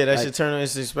instinct. Yeah, that's your internal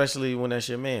instinct, especially when that's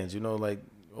your man's, like,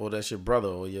 or that's your brother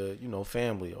or your,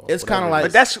 family. Or it's kind of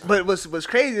like, but what's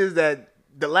crazy is that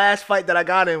the last fight that I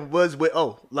got in was with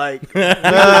like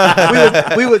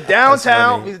we was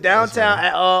downtown. We was downtown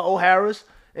at O'Hara's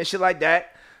and shit like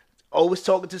that. Was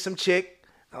talking to some chick.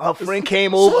 Her friend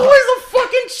came over. Who is a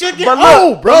fucking chicken? But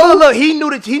look, he knew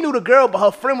the girl, but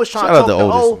her friend was trying to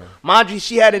talk to Mind you,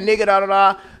 she had a nigga,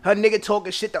 Her nigga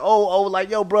talking shit to like,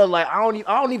 yo, bro, like I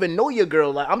don't even know your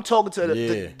girl. Like I'm talking to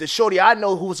the shorty I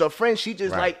know who's her friend. She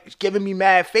just like giving me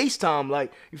mad FaceTime,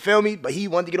 like, you feel me? But he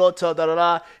wanted to get all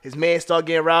tough, His man started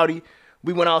getting rowdy.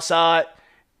 We went outside.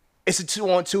 It's a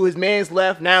 2-on-2. His man's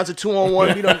left. Now it's a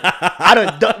 2-on-1. We done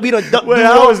duck. Well,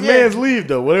 how his man's leave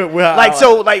though? When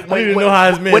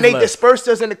they dispersed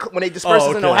us in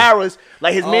O'Hara's,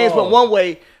 like his man's went one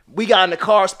way. We got in the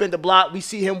car, spent the block. We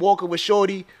see him walking with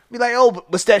shorty. We like,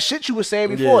 what's that shit you was saying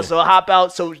before? Yeah. So I hop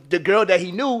out. So the girl that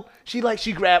he knew, she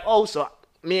grabbed so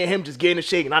me and him just getting a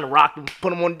shake, and I done rocked him,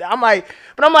 put him on. I'm like,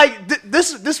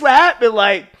 this what happened,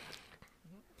 like.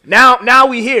 Now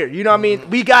we here. You know what I mean?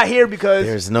 We got here because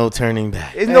there's no turning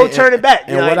back. There's no turning back.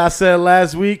 And what I said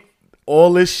last week,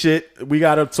 all this shit, we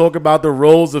got to talk about the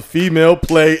roles of female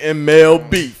play and male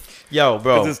beef. Yo,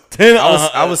 bro. It's 10.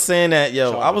 I was saying that,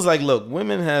 yo. I was like, look,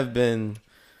 women have been,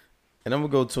 and I'm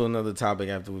gonna go to another topic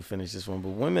after we finish this one. But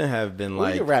women have been we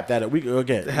like, can wrap that up. We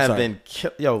okay. have been.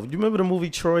 Yo, you remember the movie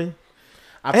Troy?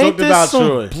 I talked about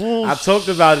Troy. I talked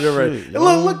about it already.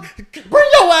 Look, bring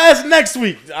your ass next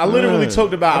week. I literally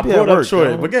talked about. I brought up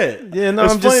Troy. But good. Yeah, no,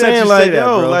 I'm just saying, like,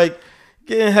 yo, like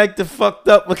getting hector fucked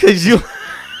up because you.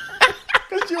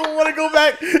 You don't want to go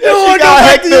back. You don't want to go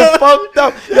back. Hector fucked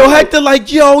up. Yo, Hector,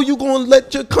 like, yo, you gonna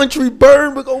let your country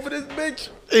burn over this bitch?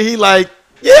 And he like,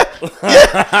 yeah,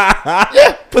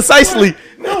 precisely.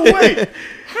 No, wait.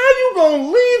 How you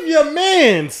gonna leave your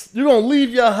mans? You gonna leave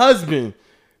your husband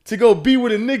to go be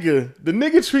with a nigga? The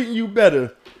nigga treating you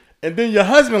better, and then your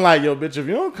husband like, yo, bitch, if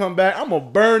you don't come back, I'm gonna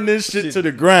burn this shit to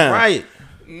the ground. Right.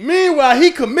 Meanwhile,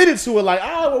 he committed to it. Like,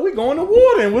 well, we going to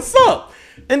war then. What's up?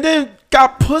 And then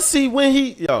got pussy when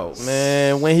he, when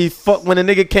the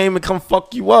nigga came and come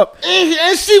fuck you up,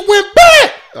 and she went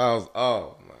back. Man.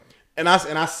 And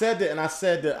I said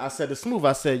to Smooth,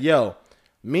 I said, yo,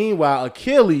 meanwhile,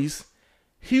 Achilles,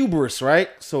 hubris, right?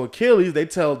 So Achilles, they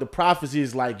tell the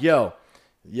prophecies like, yo,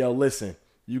 listen,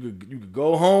 you could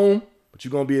go home, but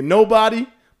you're gonna be a nobody.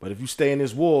 But if you stay in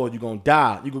this war, you're gonna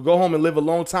die. You could go home and live a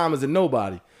long time as a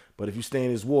nobody. But if you stay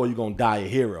in this war, you're gonna die a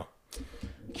hero.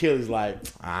 Achilles like,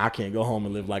 I can't go home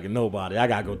and live like a nobody. I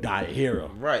gotta go die a hero.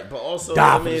 Right, but also,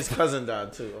 his cousin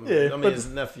died too. His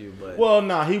nephew. But well,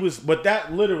 nah, he was. But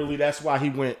that's why he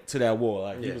went to that war.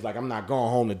 Like he was like, I'm not going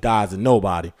home to die as a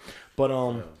nobody.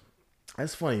 But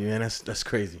that's funny, man. That's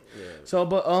crazy. Yeah. So,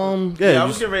 but I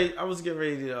was getting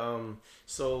ready to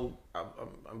So I'm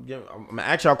gonna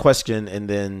ask y'all a question, and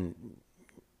then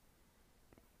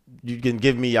you can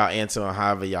give me y'all answer on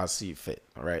however y'all see fit.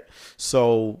 All right.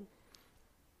 So,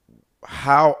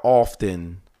 how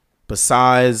often,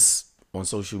 besides on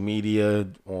social media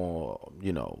or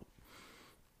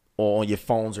or on your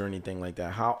phones or anything like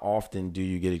that, how often do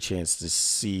you get a chance to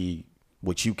see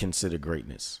what you consider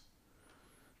greatness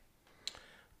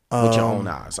with your own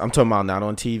eyes? I'm talking about not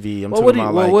on TV.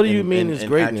 What do you mean is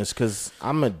greatness? Because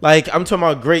I'm talking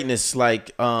about greatness,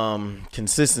 like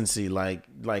consistency.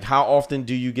 Like how often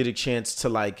do you get a chance to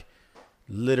like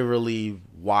literally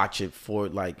watch it for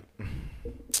like?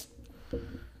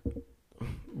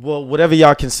 Well, whatever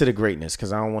y'all consider greatness,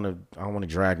 because I don't want to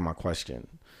drag my question.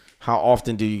 How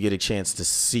often do you get a chance to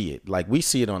see it? Like we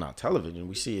see it on our television,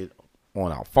 we see it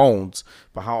on our phones,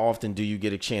 but how often do you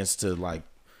get a chance to like?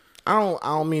 I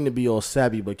don't mean to be all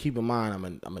savvy, but keep in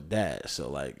mind I'm a dad, so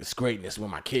like it's greatness with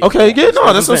my kids. Okay, yeah,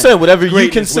 no, that's what I'm saying. Whatever you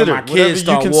consider, whatever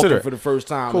you consider for the first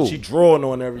time, cool. She drawing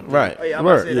on everything, right? Oh, yeah,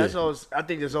 I'm say that's all. I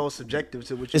think it's all subjective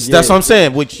to what you. That's what I'm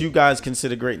saying. Which you guys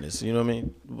consider greatness? You know what I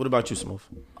mean? What about you, Smooth?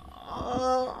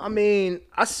 I mean,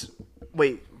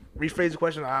 wait. Rephrase the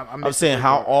question. I'm saying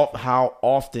how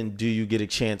often do you get a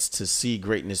chance to see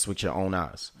greatness with your own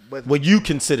eyes? What you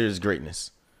consider as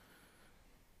greatness?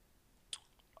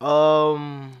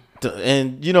 And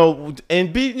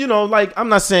be like I'm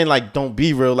not saying like don't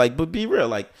be real, like but be real,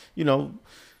 like I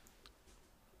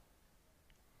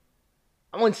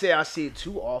wouldn't say I see it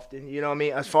too often. You know what I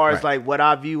mean? As far as like what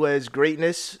I view as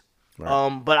greatness.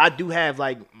 Right. But I do have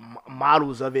like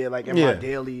models of it, like in my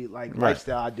daily like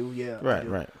lifestyle. I do,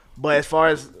 Right. But as far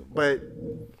as,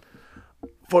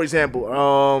 for example,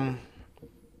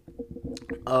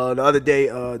 the other day,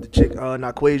 the chick,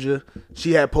 Naquasia,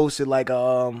 she had posted like,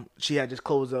 she had just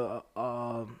closed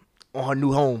on her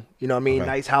new home. You know what I mean? Okay.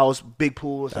 Nice house, big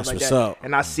pool, stuff like that. Up.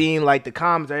 And I seen like the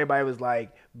comments, everybody was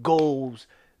like, goals,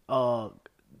 the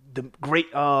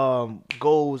great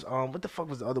goals. What the fuck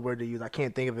was the other word they used? I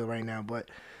can't think of it right now. But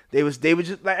they were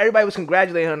just like everybody was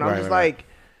congratulating her, and I'm just like,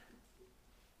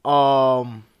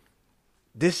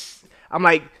 this. I'm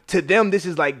like, to them, this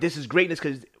is greatness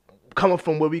because coming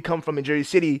from where we come from in Jersey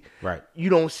City, right? You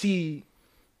don't see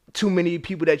too many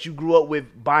people that you grew up with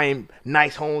buying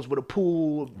nice homes with a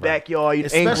pool, backyard,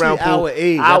 especially in-ground pool. Our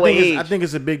age. I think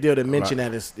it's a big deal to mention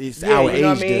that it's our age.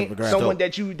 What I mean? Someone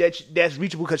that's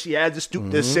reachable because she has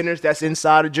the centers that's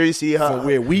inside of Jersey City. From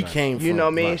where we came from. You know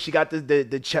what I mean? Right. She got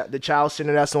the child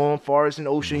center that's on Forest and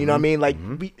Ocean. You know what I mean? Like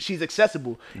she's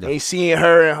accessible. Yeah. And seeing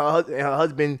her and her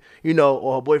husband,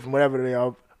 or her boyfriend, whatever they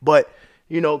are, but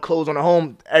clothes on the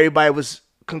home. Everybody was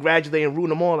congratulating, rooting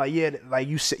them on, like like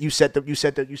you set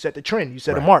the trend, you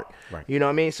set a mark. Right. You know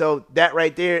what I mean? So that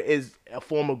right there is a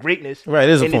form of greatness. Right,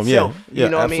 it is a form, itself. Yeah.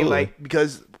 You know what I mean? Like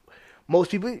because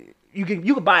most people you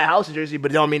can buy a house in Jersey,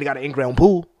 but it don't mean it got an in-ground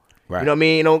pool. Right. You know what I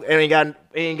mean?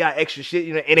 It ain't got extra shit.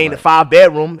 It ain't a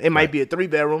 5-bedroom. It might be a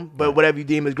 3-bedroom, but whatever you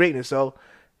deem is greatness. So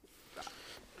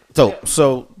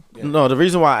no, the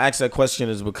reason why I asked that question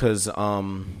is because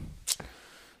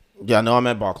Yeah, I know I'm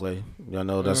at Barclay. Yeah, I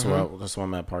know that's where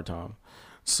I'm at part time.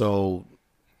 So,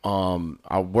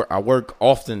 I work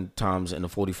oftentimes in the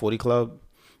 40-40 club,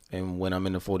 and when I'm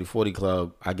in the 40-40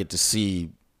 club, I get to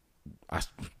see. I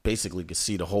basically can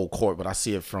see the whole court, but I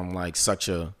see it from like such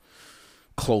a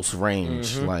close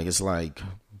range. Like it's like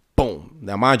boom.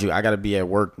 Now, mind you, I got to be at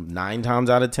work 9 times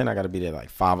out of 10. I got to be there like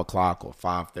 5 o'clock or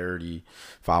 5:30,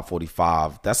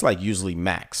 5:45. That's like usually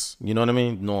max. You know what I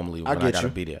mean? Normally when I got to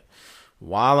be there.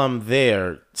 While I'm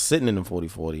there sitting in the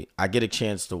 40-40, I get a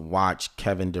chance to watch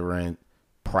Kevin Durant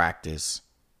practice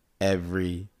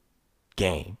every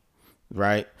game,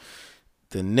 right?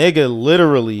 The nigga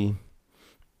literally,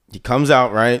 he comes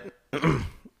out, right?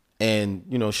 And,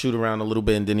 you know, shoot around a little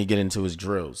bit, and then he get into his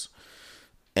drills.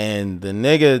 And the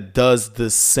nigga does the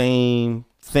same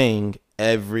thing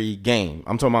every game.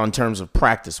 I'm talking about in terms of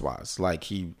practice-wise. Like,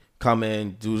 he come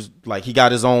in, like, he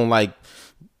got his own, like,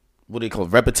 what do they call it?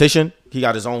 Repetition. He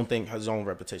got his own thing, his own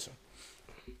repetition.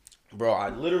 Bro, I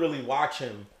literally watch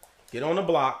him get on the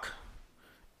block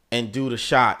and do the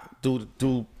shot.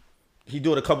 He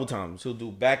do it a couple times. He'll do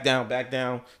back down,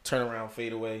 turn around,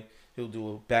 fade away. He'll do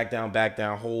a back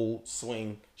down, hold,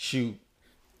 swing, shoot,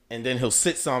 and then he'll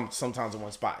sit sometimes in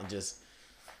one spot and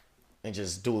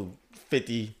just do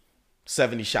 50,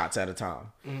 70 shots at a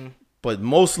time. Mm-hmm. But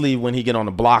mostly when he get on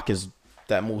the block is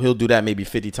that move. He'll do that maybe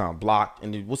 50 times. Block,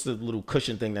 and then what's the little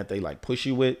cushion thing that they like push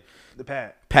you with? The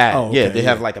pad. Oh, okay, yeah, they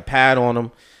have like a pad on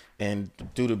him, and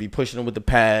dude will be pushing him with the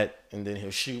pad, and then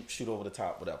he'll shoot over the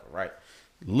top, whatever, right?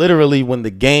 Literally, when the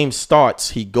game starts,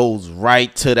 he goes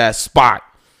right to that spot,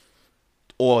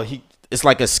 or it's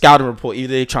like a scouting report.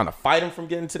 Either they're trying to fight him from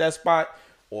getting to that spot,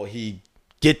 or he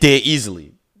get there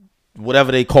easily,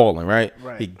 whatever they call him, right?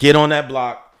 He get on that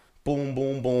block, boom,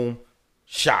 boom, boom,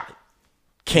 shot.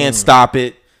 Can't stop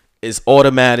it. It's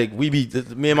automatic. Me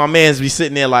and my mans be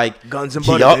sitting there like guns and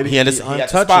butter. He at the spot. At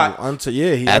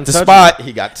the spot.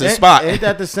 He got to the spot. Ain't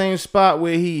that the same spot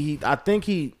where I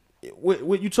think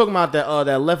what you talking about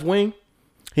that left wing?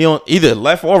 He on either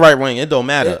left or right wing. It don't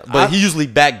matter. But he usually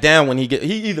back down when he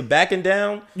either backing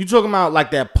down. You talking about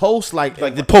like that post, like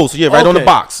the post, yeah, right on the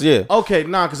box, yeah. Okay,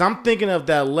 because I'm thinking of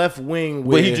that left wing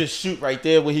where he just shoot right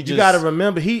there. Where you got to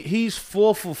remember he's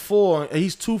 4 for 4.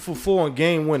 He's 2 for 4 on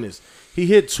game winners. He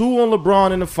hit 2 on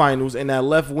LeBron in the finals in that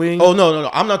left wing. Oh no,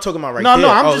 I'm not talking about there. No,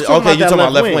 I'm just talking about you're that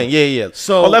talking left left wing. Yeah.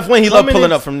 So left wing, he loved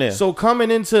pulling up from there. So coming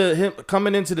into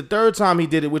the third time he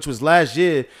did it, which was last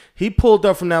year, he pulled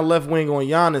up from that left wing on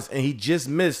Giannis, and he just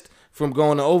missed from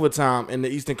going to overtime in the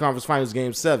Eastern Conference Finals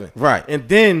Game 7. Right. And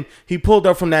then he pulled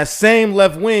up from that same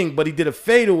left wing, but he did a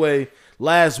fadeaway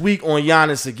last week on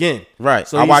Giannis again. Right.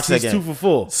 So I watched that he's game. 2 for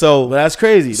 4. So but that's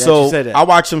crazy that you said that. I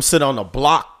watched him sit on the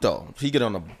block though. He get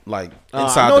on the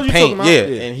inside the paint.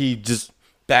 Yeah. And he just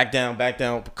back down,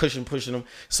 pushing him.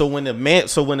 So when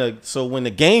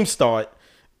the game start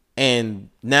and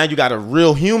now you got a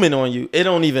real human on you, it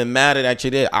don't even matter that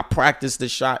you're there. I practiced the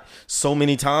shot so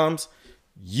many times.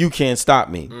 You can't stop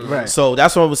me. Right. So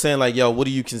that's what I was saying. Like, yo, what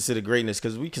do you consider greatness?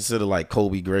 Because we consider like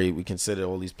Kobe great. We consider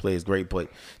all these players great, but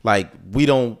like we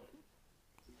don't.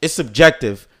 It's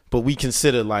subjective, but we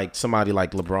consider like somebody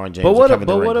like LeBron James. But what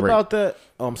great. about that?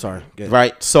 Oh, I'm sorry.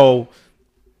 Right. So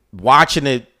watching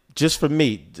it just for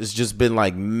me, it's just been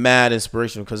like mad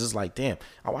inspirational because it's like, damn,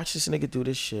 I watch this nigga do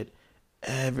this shit.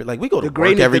 We go to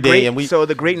work every day, and so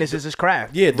the greatness is his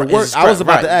craft. Yeah, the work. I was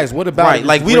about to ask, what about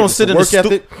like we don't sit in the work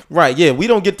ethic? Right, yeah, we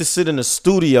don't get to sit in the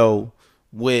studio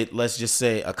with, let's just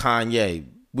say, a Kanye.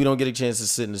 We don't get a chance to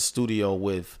sit in the studio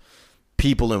with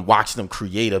people and watch them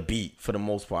create a beat for the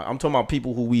most part. I'm talking about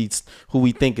people who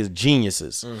we think is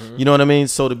geniuses. Mm-hmm. You know what I mean?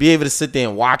 So to be able to sit there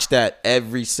and watch that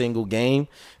every single game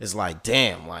is like,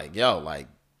 damn, like, yo, like.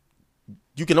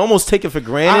 You can almost take it for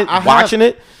granted watching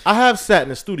it. I have sat in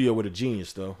the studio with a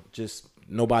genius though. Just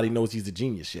nobody knows he's a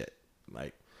genius yet.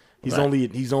 Like he's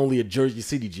only a Jersey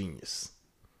City genius.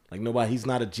 Like he's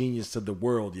not a genius to the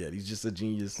world yet. He's just a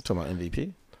genius. Talking about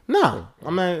MVP? No,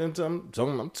 I'm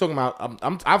talking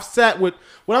about. I've sat with.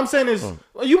 What I'm saying is,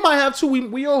 you might have too.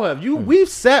 We all have. We've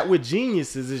sat with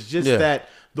geniuses. It's just that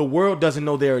the world doesn't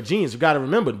know they're a genius. You got to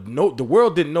remember, the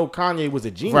world didn't know Kanye was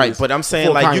a genius. Right, but I'm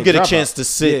saying like you get a chance to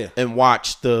sit and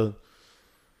watch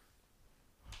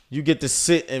You get to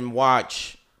sit and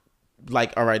watch,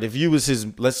 like, all right, if you was his,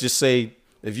 let's just say,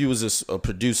 if you was a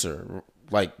producer,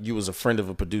 like you was a friend of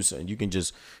a producer, and you can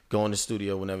just go in the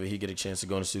studio whenever he get a chance to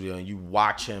go in the studio, and you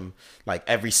watch him, like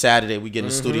every Saturday we get in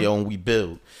the studio and we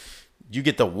build. You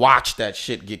get to watch that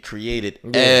shit get created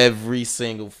every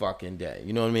single fucking day.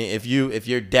 You know what I mean? If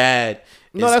your dad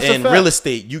No, that's a in fact. real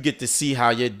estate, you get to see how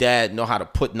your dad know how to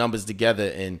put numbers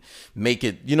together and make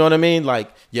it. You know what I mean?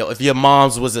 Like, yo, if your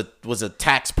mom's was a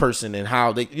tax person and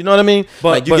how they, you know what I mean?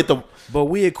 Like, you get the. But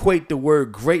we equate the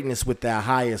word greatness with that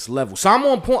highest level. So I'm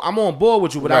on point. I'm on board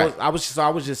with you. But Right. I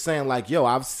was just saying, like, yo,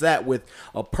 I've sat with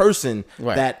a person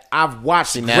Right. that I've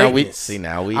watched Now greatness. we get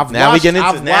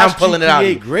into. Now I'm pulling it out.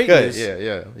 Create greatness.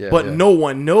 Good. Yeah. But no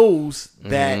one knows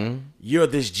that you're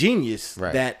this genius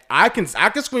Right. that I can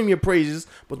scream your praises,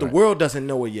 but the world doesn't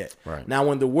know it yet. Right. Now,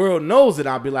 when the world knows it,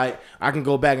 I'll be like, I can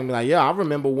go back and be like, yeah, I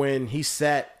remember when he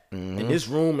sat in this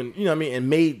room and you know what I mean and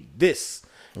made this.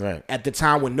 Right. At the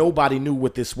time when nobody knew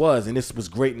what this was, and this was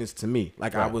greatness to me.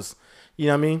 Like I was, you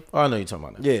know what I mean? Oh, I know you're talking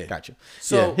about that. Yeah. Gotcha.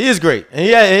 So- So he is great. And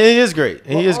he is great.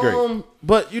 And he is great.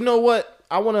 But you know what?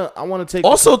 I wanna take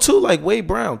Also, too, like Wade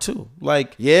Brown, too.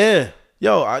 Like, yeah.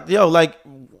 like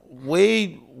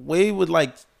Wade would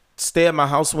like stay at my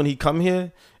house when he come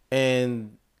here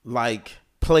and like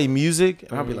play music,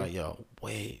 and I'll be like, yo,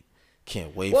 Wade,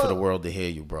 can't wait for the world to hear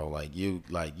you, bro. Like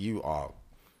you are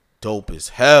dope as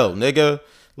hell, nigga.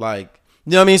 Like,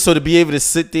 you know what I mean? So to be able to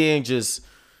sit there and just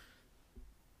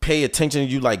pay attention,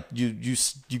 you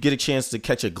get a chance to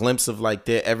catch a glimpse of like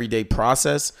their everyday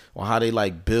process or how they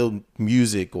like build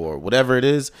music or whatever it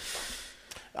is.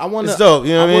 I wonder. It's dope,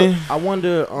 you know what I mean? I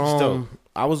wonder. dope.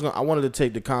 I wanted to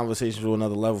take the conversation to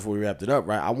another level before we wrapped it up.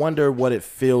 Right. I wonder what it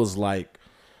feels like.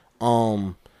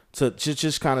 To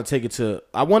just kind of take it to.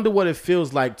 I wonder what it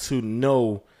feels like to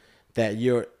know that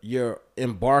you're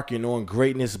embarking on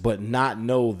greatness, but not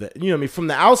know that, you know what I mean? From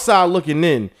the outside looking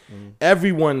in,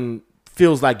 everyone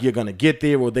feels like you're gonna get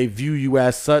there or they view you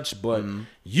as such, but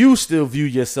you still view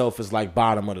yourself as like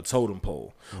bottom of the totem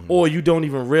pole, or you don't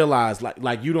even realize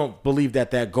like you don't believe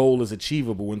that goal is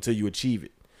achievable until you achieve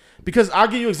it. Because I'll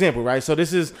give you an example, right? So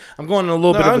I'm going on a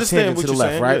little bit of a tangent to the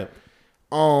left, right?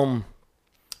 Yeah.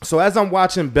 So as I'm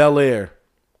watching Bel Air,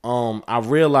 I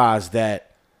realized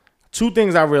that two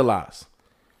things I realized.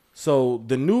 So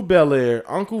the new Bel Air,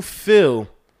 Uncle Phil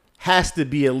has to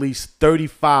be at least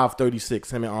 35,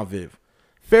 36, him and Aunt Viv.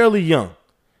 Fairly young.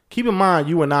 Keep in mind,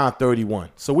 you and I are 31.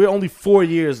 So we're only 4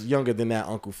 years younger than that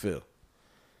Uncle Phil.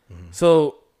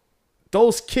 So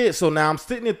those kids, so now I'm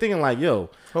sitting there thinking like, yo.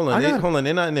 Hold on,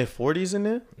 they're not in their 40s in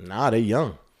there? Nah, they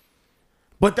young.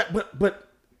 But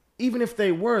even if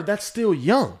they were, that's still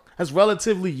young. That's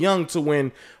relatively young to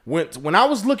when I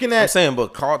was looking at. I'm saying,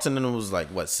 but Carlton and them was like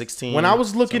what, 16? When I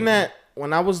was looking at,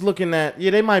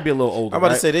 yeah, they might be a little older. I'm about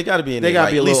right? to say they got to be in They there, got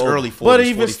to like, be a at least little early older. 40s. But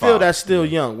even 45. still, that's still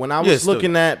young. When I was still.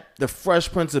 looking at the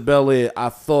Fresh Prince of Bel Air, I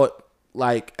thought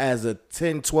like as a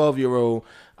 10, 12-year-old,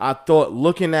 I thought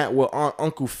looking at what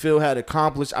Uncle Phil had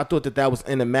accomplished, I thought that was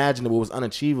unimaginable, it was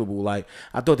unachievable. Like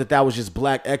I thought that was just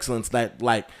black excellence. That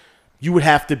like you would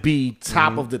have to be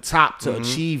top of the top to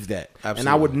achieve that. Absolutely. And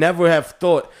I would never have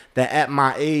thought that at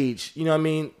my age, you know what I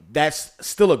mean, that's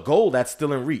still a goal that's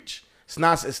still in reach.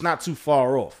 It's not too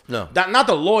far off. No. Not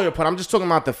the lawyer part. I'm just talking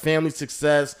about the family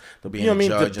success. Being you know a what I mean?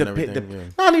 judge and everything, yeah.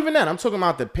 Not even that. I'm talking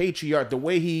about the patriarch, the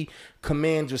way he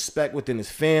commands respect within his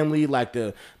family, like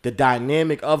the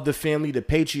dynamic of the family, the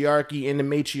patriarchy and the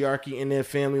matriarchy in their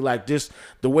family, like just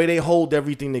the way they hold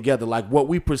everything together, like what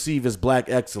we perceive as black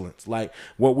excellence, like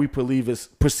what we perceive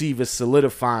as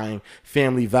solidifying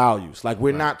family values. Like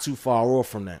we're not too far off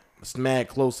from that. It's mad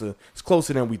closer. It's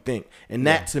closer than we think. And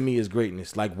that to me is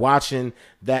greatness. Like watching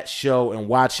that show and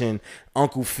watching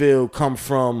Uncle Phil come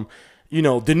from, you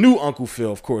know, the new Uncle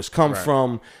Phil, of course, come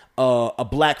from a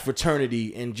black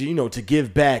fraternity and, you know, to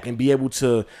give back and be able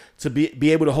to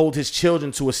be able to hold his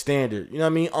children to a standard. You know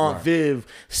what I mean? Aunt Viv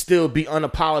still be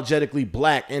unapologetically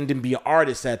black and then be an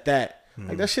artist at that.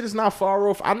 Like that shit is not far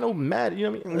off. I know mad, you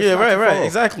know what I mean? It's Yeah, not too far right, off.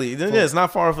 exactly. Yeah, it's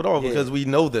not far off at all because we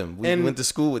know them. We went to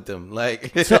school with them.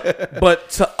 Like, But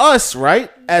to us,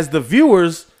 right, as the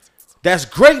viewers, that's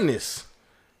greatness.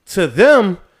 To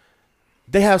them,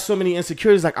 they have so many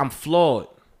insecurities. Like, I'm flawed.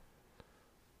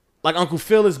 Like, Uncle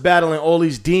Phil is battling all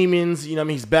these demons. You know what I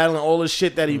mean? He's battling all this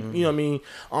shit that he, you know what I mean?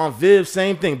 Aunt Viv,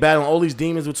 same thing, battling all these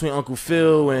demons between Uncle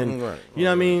Phil and, you know what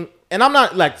I mean? And I'm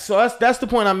not like, so that's the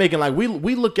point I'm making. Like we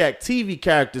look at TV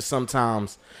characters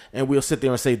sometimes and we'll sit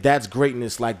there and say that's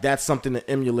greatness. Like that's something to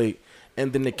emulate.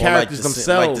 And then the characters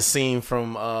themselves. Like the scene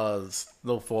from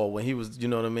Snowfall when he was, you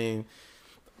know what I mean?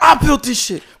 I built this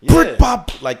shit. Brick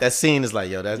pop. Like that scene is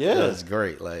like, yo, that's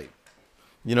great. Like,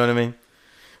 you know what I mean?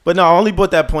 But no, I only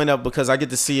brought that point up because I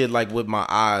get to see it like with my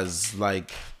eyes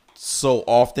like so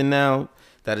often now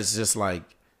that it's just like,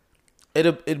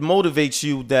 It motivates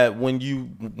you that when you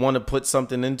want to put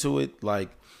something into it, like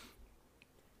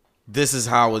this is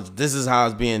how it's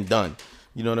being done.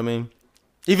 You know what I mean?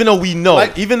 Even though we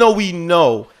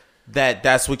know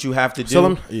that's what you have to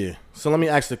do. So let me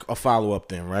ask a follow up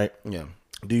then, right? Yeah.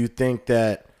 Do you think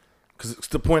that? Because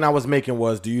the point I was making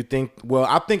was, do you think? Well,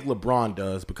 I think LeBron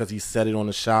does because he said it on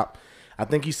the shop. I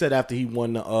think he said after he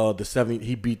won the 70,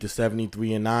 he beat the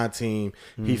 73-9 team.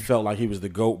 He felt like he was the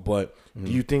GOAT. But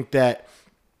do you think that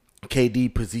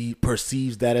KD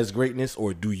perceives that as greatness,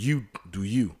 or do you?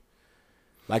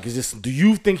 Like, is this? Do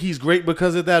you think he's great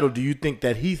because of that, or do you think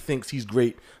that he thinks he's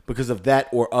great because of that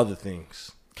or other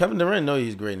things? Kevin Durant know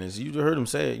he's greatness. You heard him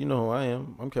say it. You know who I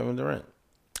am. I'm Kevin Durant.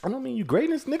 I don't mean you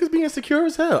greatness. Niggas be insecure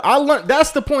as hell. I learned.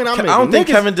 That's the point I'm making. I don't think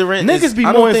Kevin Durant. Niggas be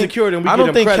more insecure than we give him credit for. I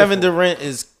don't think Kevin Durant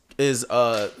is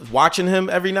watching him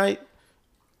every night.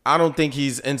 I don't think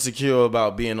he's insecure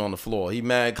about being on the floor. He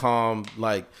mad calm.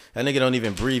 Like, that nigga don't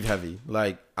even breathe heavy.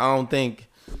 Like, I don't think.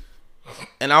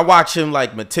 And I watch him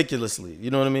like meticulously.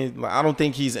 You know what I mean? Like, I don't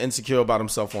think he's insecure about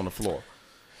himself on the floor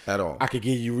at all. I could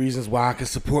give you reasons why I could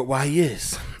support why he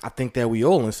is. I think that we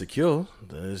all insecure.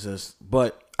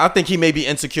 But I think he may be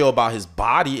insecure about his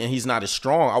body and he's not as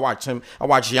strong. I watch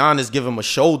Giannis give him a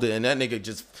shoulder and that nigga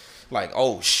just like,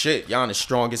 oh shit, Giannis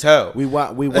strong as hell. We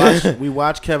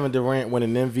watch Kevin Durant win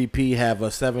an MVP, have a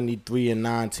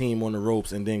 73-9 team on the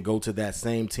ropes, and then go to that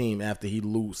same team after he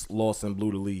lost and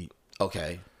blew the lead.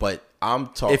 Okay, but I'm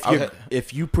talking.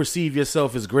 If you perceive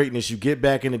yourself as greatness, you get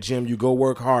back in the gym, you go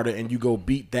work harder, and you go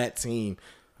beat that team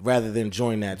rather than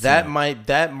join that team.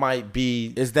 That might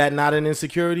be. Is that not an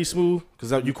insecurity, Smooth?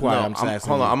 Because you quiet. No, I'm just asking.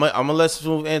 Hold on. I'm gonna let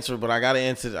Smooth answer, but I gotta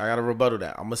answer. I gotta rebuttal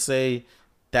that. I'm gonna say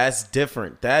that's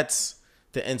different. That's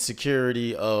the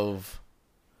insecurity of.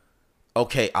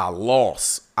 Okay, I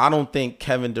lost. I don't think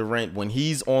Kevin Durant, when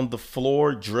he's on the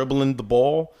floor dribbling the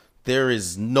ball, there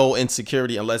is no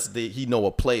insecurity unless he know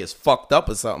a play is fucked up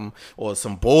or something, or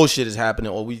some bullshit is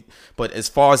happening, But as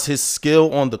far as his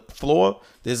skill on the floor,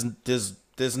 there's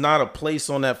not a place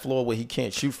on that floor where he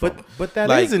can't shoot from. But that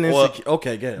is an insecurity.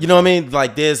 Okay, get it. You know what I mean?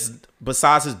 Like, there's,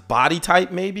 besides his body type,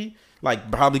 maybe,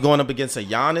 like probably going up against a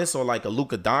Giannis or like a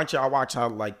Luka Doncic, I watch how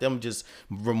like them just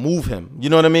remove him. You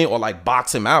know what I mean? Or like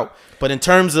box him out. But in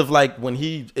terms of like when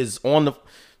he is on the,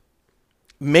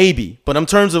 maybe. But in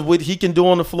terms of what he can do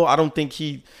on the floor, I don't think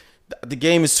the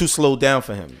game is too slowed down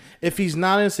for him. If he's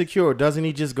not insecure, doesn't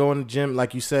he just go in the gym,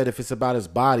 like you said? If it's about his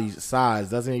body size,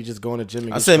 doesn't he just go in the gym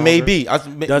and get stronger? Maybe.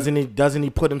 Doesn't he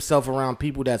put himself around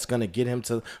people that's gonna get him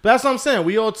to? But that's what I'm saying.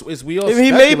 We all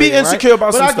he may be insecure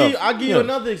about some stuff. I'll give you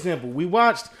another example. We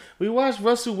watched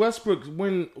Russell Westbrook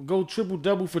go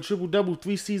triple-double for triple-double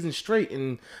 3 seasons straight,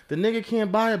 and the nigga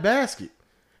can't buy a basket.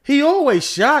 He always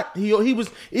shot. He was,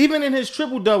 even in his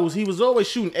triple doubles, he was always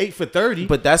shooting 8 for 30.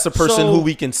 But that's a person who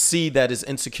we can see that is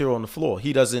insecure on the floor.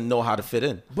 He doesn't know how to fit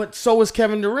in. But so is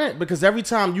Kevin Durant, because every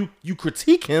time you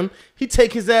critique him, he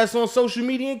take his ass on social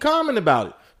media and comment about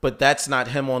it. But that's not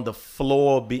him on the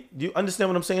floor. You understand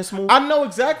what I'm saying, Smooth? I know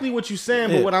exactly what you're saying,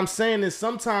 but what I'm saying is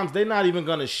sometimes they're not even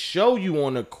going to show you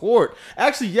on the court.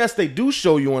 Actually, yes, they do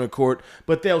show you on the court,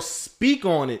 but they'll speak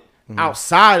on it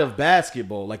outside of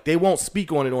basketball. Like, they won't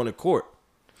speak on it on the court.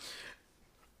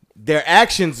 Their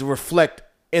actions reflect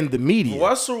in the media.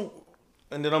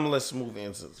 And then I'm going to let Smooth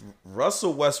answer.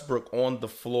 Russell Westbrook on the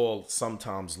floor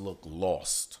sometimes look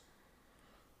lost.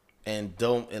 And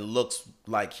looks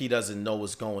like he doesn't know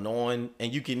what's going on.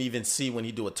 And you can even see when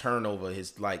he do a turnover,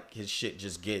 his shit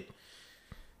just get,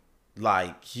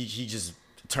 like, he just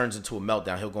turns into a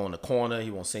meltdown. He'll go in the corner.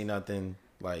 He won't say nothing.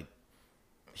 Like,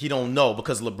 he don't know,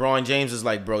 because LeBron James is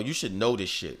like, bro, you should know this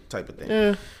shit type of thing.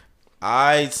 Yeah.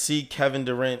 I see Kevin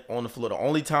Durant on the floor. The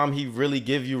only time he really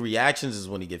give you reactions is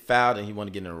when he get fouled and he want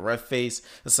to get in a ref face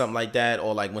or something like that.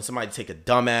 Or like when somebody take a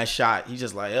dumbass shot, he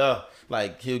just like,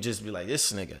 like he'll just be like,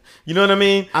 this nigga. You know what I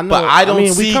mean? I know, but I don't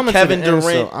see Kevin Durant.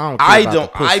 So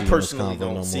I personally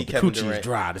don't see Kevin Durant.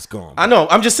 Dry, it's gone. I know.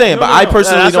 I'm just saying, but I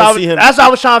personally don't see him. That's what I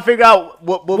was trying to figure out.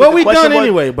 What we done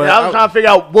anyway? But I was trying to figure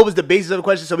out what was the basis of the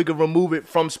question so we could remove it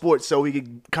from sports, so we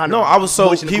could kind of. No, I was so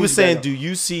he was saying, do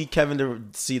you see Kevin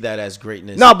Durant see that as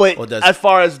greatness? No, but as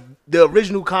far as the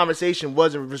original conversation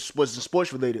was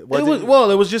sports related. It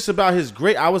was just about his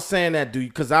great. I was saying that, dude,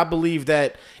 because I believe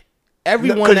that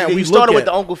everyone that we started with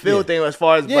the Uncle Phil thing as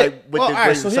far as like with the all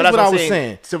right, so here's what I was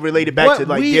saying to relate it back to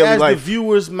like we daily as life. The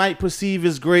viewers might perceive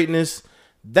as greatness,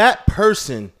 that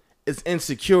person is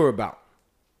insecure about.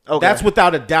 Okay. That's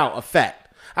without a doubt a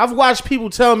fact. I've watched people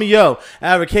tell me, yo,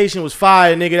 Avocation was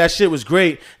fire, nigga, that shit was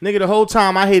great. Nigga, the whole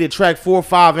time I hated track 4,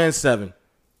 5, and 7.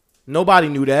 Nobody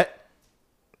knew that.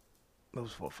 It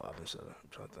was 4, 5, and 7. I'm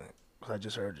trying to think. I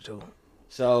just heard it too.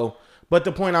 So, but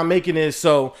the point I'm making is,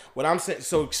 so what I'm saying,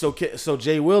 so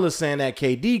Jay Will is saying that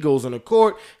KD goes on the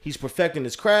court, he's perfecting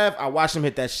his craft. I watched him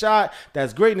hit that shot,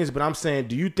 that's greatness. But I'm saying,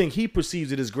 do you think he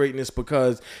perceives it as greatness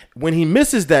because when he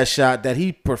misses that shot that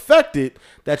he perfected,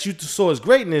 that you saw as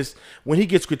greatness, when he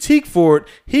gets critiqued for it,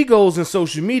 he goes in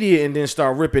social media and then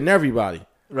start ripping everybody.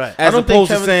 Right. As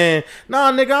opposed to saying,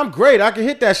 nah, nigga, I'm great. I can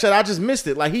hit that shot. I just missed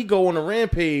it. Like, he go on a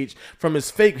rampage from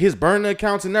his burner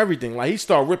accounts and everything. Like, he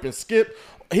start ripping Skip.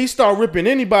 He start ripping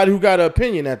anybody who got an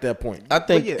opinion at that point. I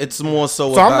think it's more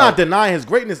so. So I'm not denying his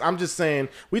greatness. I'm just saying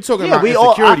we talking about I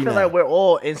insecurity feel now. like we're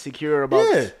all insecure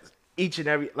about each and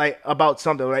every about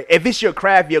something. Right? If it's your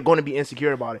craft, you're going to be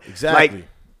insecure about it. Exactly. Like,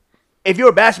 if you're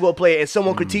a basketball player and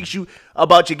someone critiques you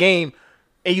about your game,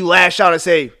 and you lash out and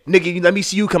say, "Nigga, let me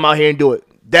see you come out here and do it."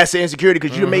 That's the insecurity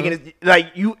because you're making it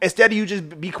like you instead of you just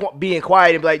being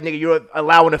quiet and be like, nigga, you're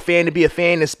allowing a fan to be a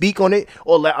fan and speak on it,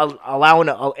 or allowing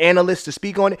an analyst to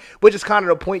speak on it, which is kind of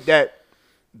the point that,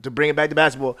 to bring it back to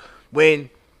basketball, when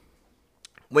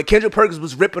Kendrick Perkins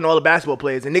was ripping all the basketball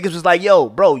players and niggas was like, yo,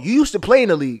 bro, you used to play in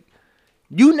the league,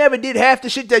 you never did half the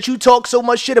shit that you talk so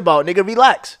much shit about, nigga,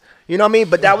 relax. You know what I mean?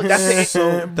 But that's it.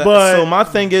 So my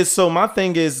thing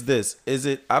is this: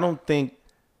 I don't think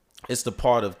it's the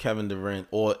part of Kevin Durant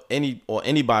or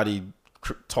anybody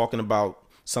talking about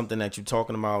something that you're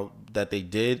talking about that they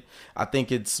did. I think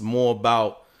it's more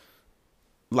about,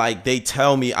 like, they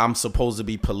tell me I'm supposed to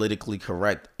be politically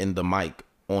correct in the mic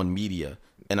on media,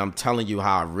 and I'm telling you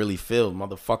how I really feel,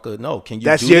 motherfucker. No, can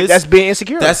you do this? That's being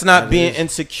insecure. That's not being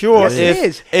insecure. Yes, it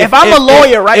is. If I'm a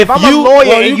lawyer, right? If I'm a lawyer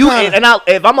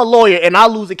if I'm a lawyer and I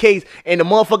lose a case and the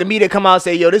motherfucking media come out and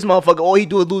say, yo, this motherfucker, all he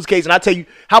do is lose case, and I tell you,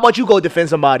 how about you go defend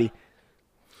somebody?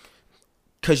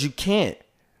 Because you can't.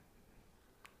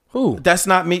 Who? That's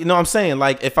not me. No, I'm saying,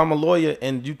 like, if I'm a lawyer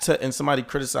and and somebody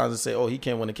criticizes and say, oh, he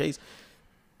can't win a case,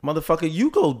 motherfucker, you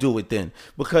go do it then.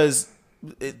 Because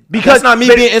that's not me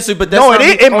being insecure, but that's not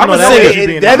me.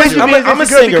 I'm a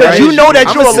singer. Because you know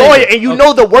that you're a lawyer and you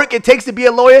know the work it takes to be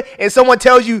a lawyer, and someone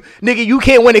tells you, nigga, you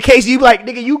can't win a case, you be like,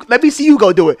 nigga, let me see you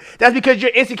go do it. That's because you're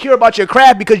insecure about your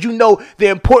craft, because you know the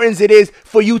importance it is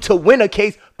for you to win a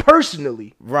case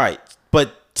personally. Right.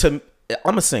 But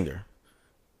I'm a singer.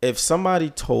 If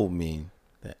somebody told me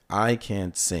that I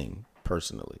can't sing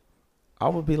personally, I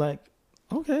would be like,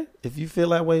 okay, if you feel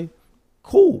that way,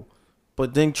 cool.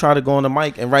 But then try to go on the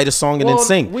mic and write a song and then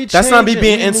sing. That's not me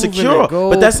being insecure.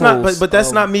 But that's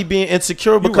not me being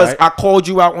insecure because I called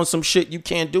you out on some shit you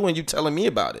can't do and you telling me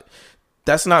about it.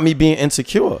 That's not me being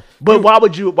insecure. But why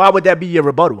would that be your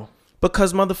rebuttal?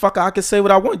 Because, motherfucker, I can say what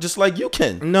I want just like you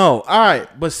can. No, all right,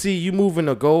 but see, you moving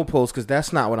the goalpost because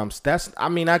that's not what I'm. You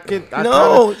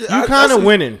kind of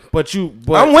winning, but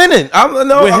I'm winning.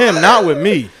 With him, not with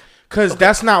me, because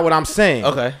that's not what I'm saying.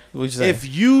 Okay, what you saying? If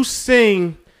you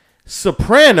sing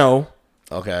soprano,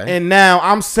 okay, and now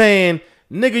I'm saying,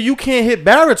 nigga, you can't hit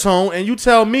baritone, and you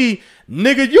tell me,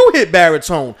 nigga, you hit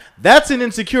baritone. That's an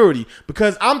insecurity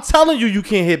because I'm telling you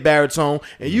can't hit baritone,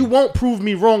 and you won't prove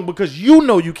me wrong because you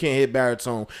know you can't hit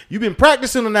baritone. You've been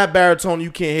practicing on that baritone,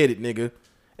 you can't hit it, nigga,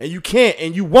 and you can't,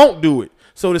 and you won't do it.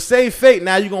 So to save fate,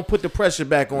 now you're gonna put the pressure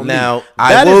back on me. Now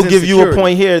I will give you a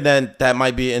point here that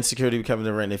might be an insecurity with Kevin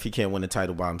Durant if he can't win the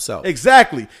title by himself.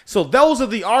 Exactly. So those are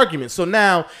the arguments. So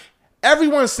now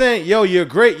everyone's saying, yo, you're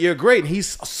great, and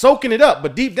he's soaking it up,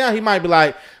 but deep down he might be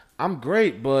like, I'm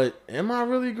great, but am I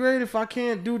really great if I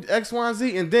can't do X, Y, and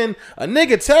Z? And then a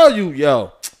nigga tell you,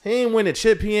 yo, he ain't win a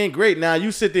chip, he ain't great. Now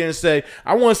you sit there and say,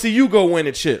 I want to see you go win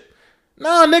a chip.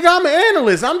 Nah, nigga, I'm an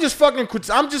analyst. I'm just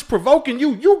provoking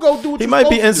you. You go do what he might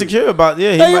be insecure about.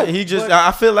 Yeah, I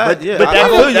feel that. But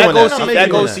that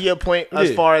goes to your point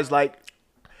as far as like,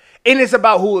 and it's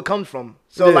about who it comes from.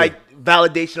 So like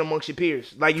validation amongst your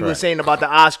peers, like you were saying about the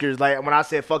Oscars. Like when I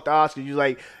said fuck the Oscars, you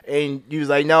was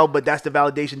like no, but that's the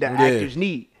validation that actors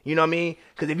need. You know what I mean?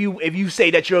 Because if you say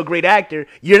that you're a great actor,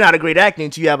 you're not a great actor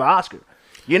until you have an Oscar.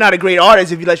 You're not a great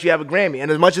artist unless you have a Grammy.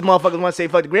 And as much as motherfuckers want to say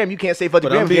fuck the Grammy, you can't say fuck the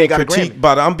Grammy if you ain't got a Grammy.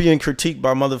 But I'm being critiqued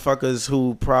by motherfuckers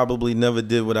who probably never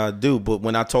did what I do. But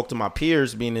when I talk to my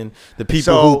peers, meaning the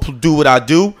people who do what I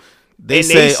do, they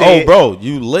say, "Oh, bro,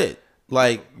 you lit."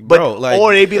 Like, bro, like,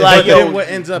 or they be like, yo, what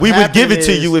ends up we would give it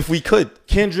to you if we could.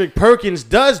 Kendrick Perkins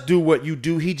does do what you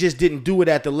do. He just didn't do it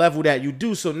at the level that you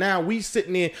do. So now we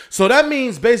sitting there. So that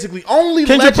means basically only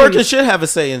Kendrick Perkins should have a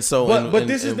say in so. But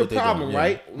this is the problem,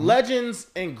 right? Mm-hmm. Legends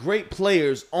and great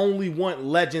players only want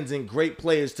legends and great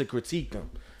players to critique them,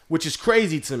 which is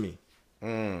crazy to me.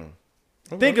 Okay.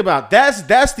 Think about that's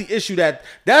the issue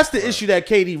that's the issue that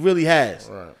KD really has.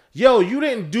 Right. Yo, you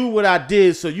didn't do what I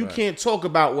did, so you can't talk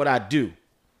about what I do.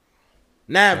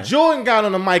 Now, if Jordan got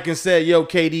on the mic and said, yo,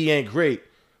 KD ain't great,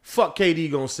 fuck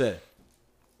KD gonna say?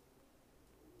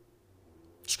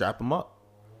 Strap him up.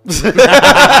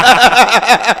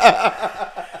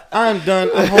 I'm done.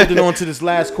 I'm holding on to this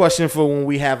last question for when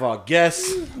we have our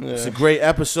guests. It's a great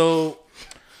episode.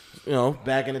 You know,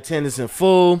 back in attendance in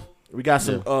full. We got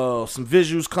some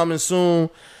visuals coming soon.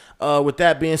 With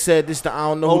that being said, this the I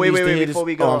don't know. Wait, before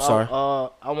we go, I'm sorry.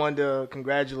 I wanted to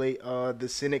congratulate the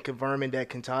Senate confirming that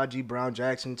Ketanji Brown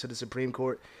Jackson to the Supreme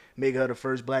Court, making her the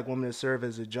first black woman to serve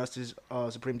as a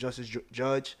Supreme Justice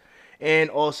judge,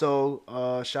 and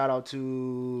also shout out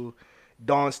to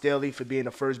Dawn Staley for being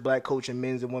the first black coach in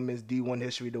men's and women's D1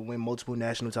 history to win multiple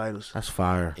national titles. That's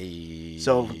fire. Hey.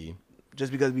 So,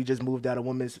 just because we just moved out of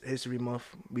Women's History Month,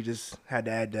 we just had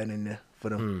to add that in there for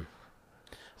them.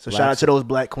 So shout out to those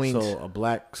black queens. So a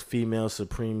black female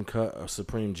Supreme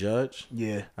judge.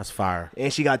 Yeah, that's fire.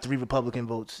 And she got 3 Republican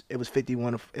votes. It was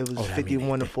 51. It was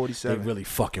 51 to 47. They really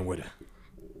fucking with her.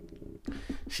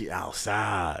 She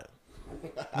outside.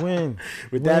 Win.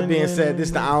 With that being said, this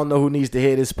the I don't know who needs to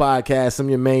hear this podcast. I'm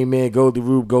your main man, Goldie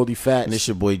Rube, Goldie Fats. And this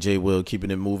your boy Jay Will,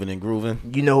 keeping it moving and grooving.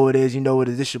 You know who it is. You know what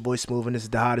it is. This your boy Smooth, and this is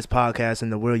the hottest podcast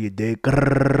in the world. You dig?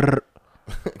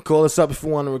 Call us up if you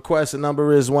want to request. The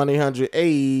number is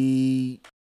 1-800-8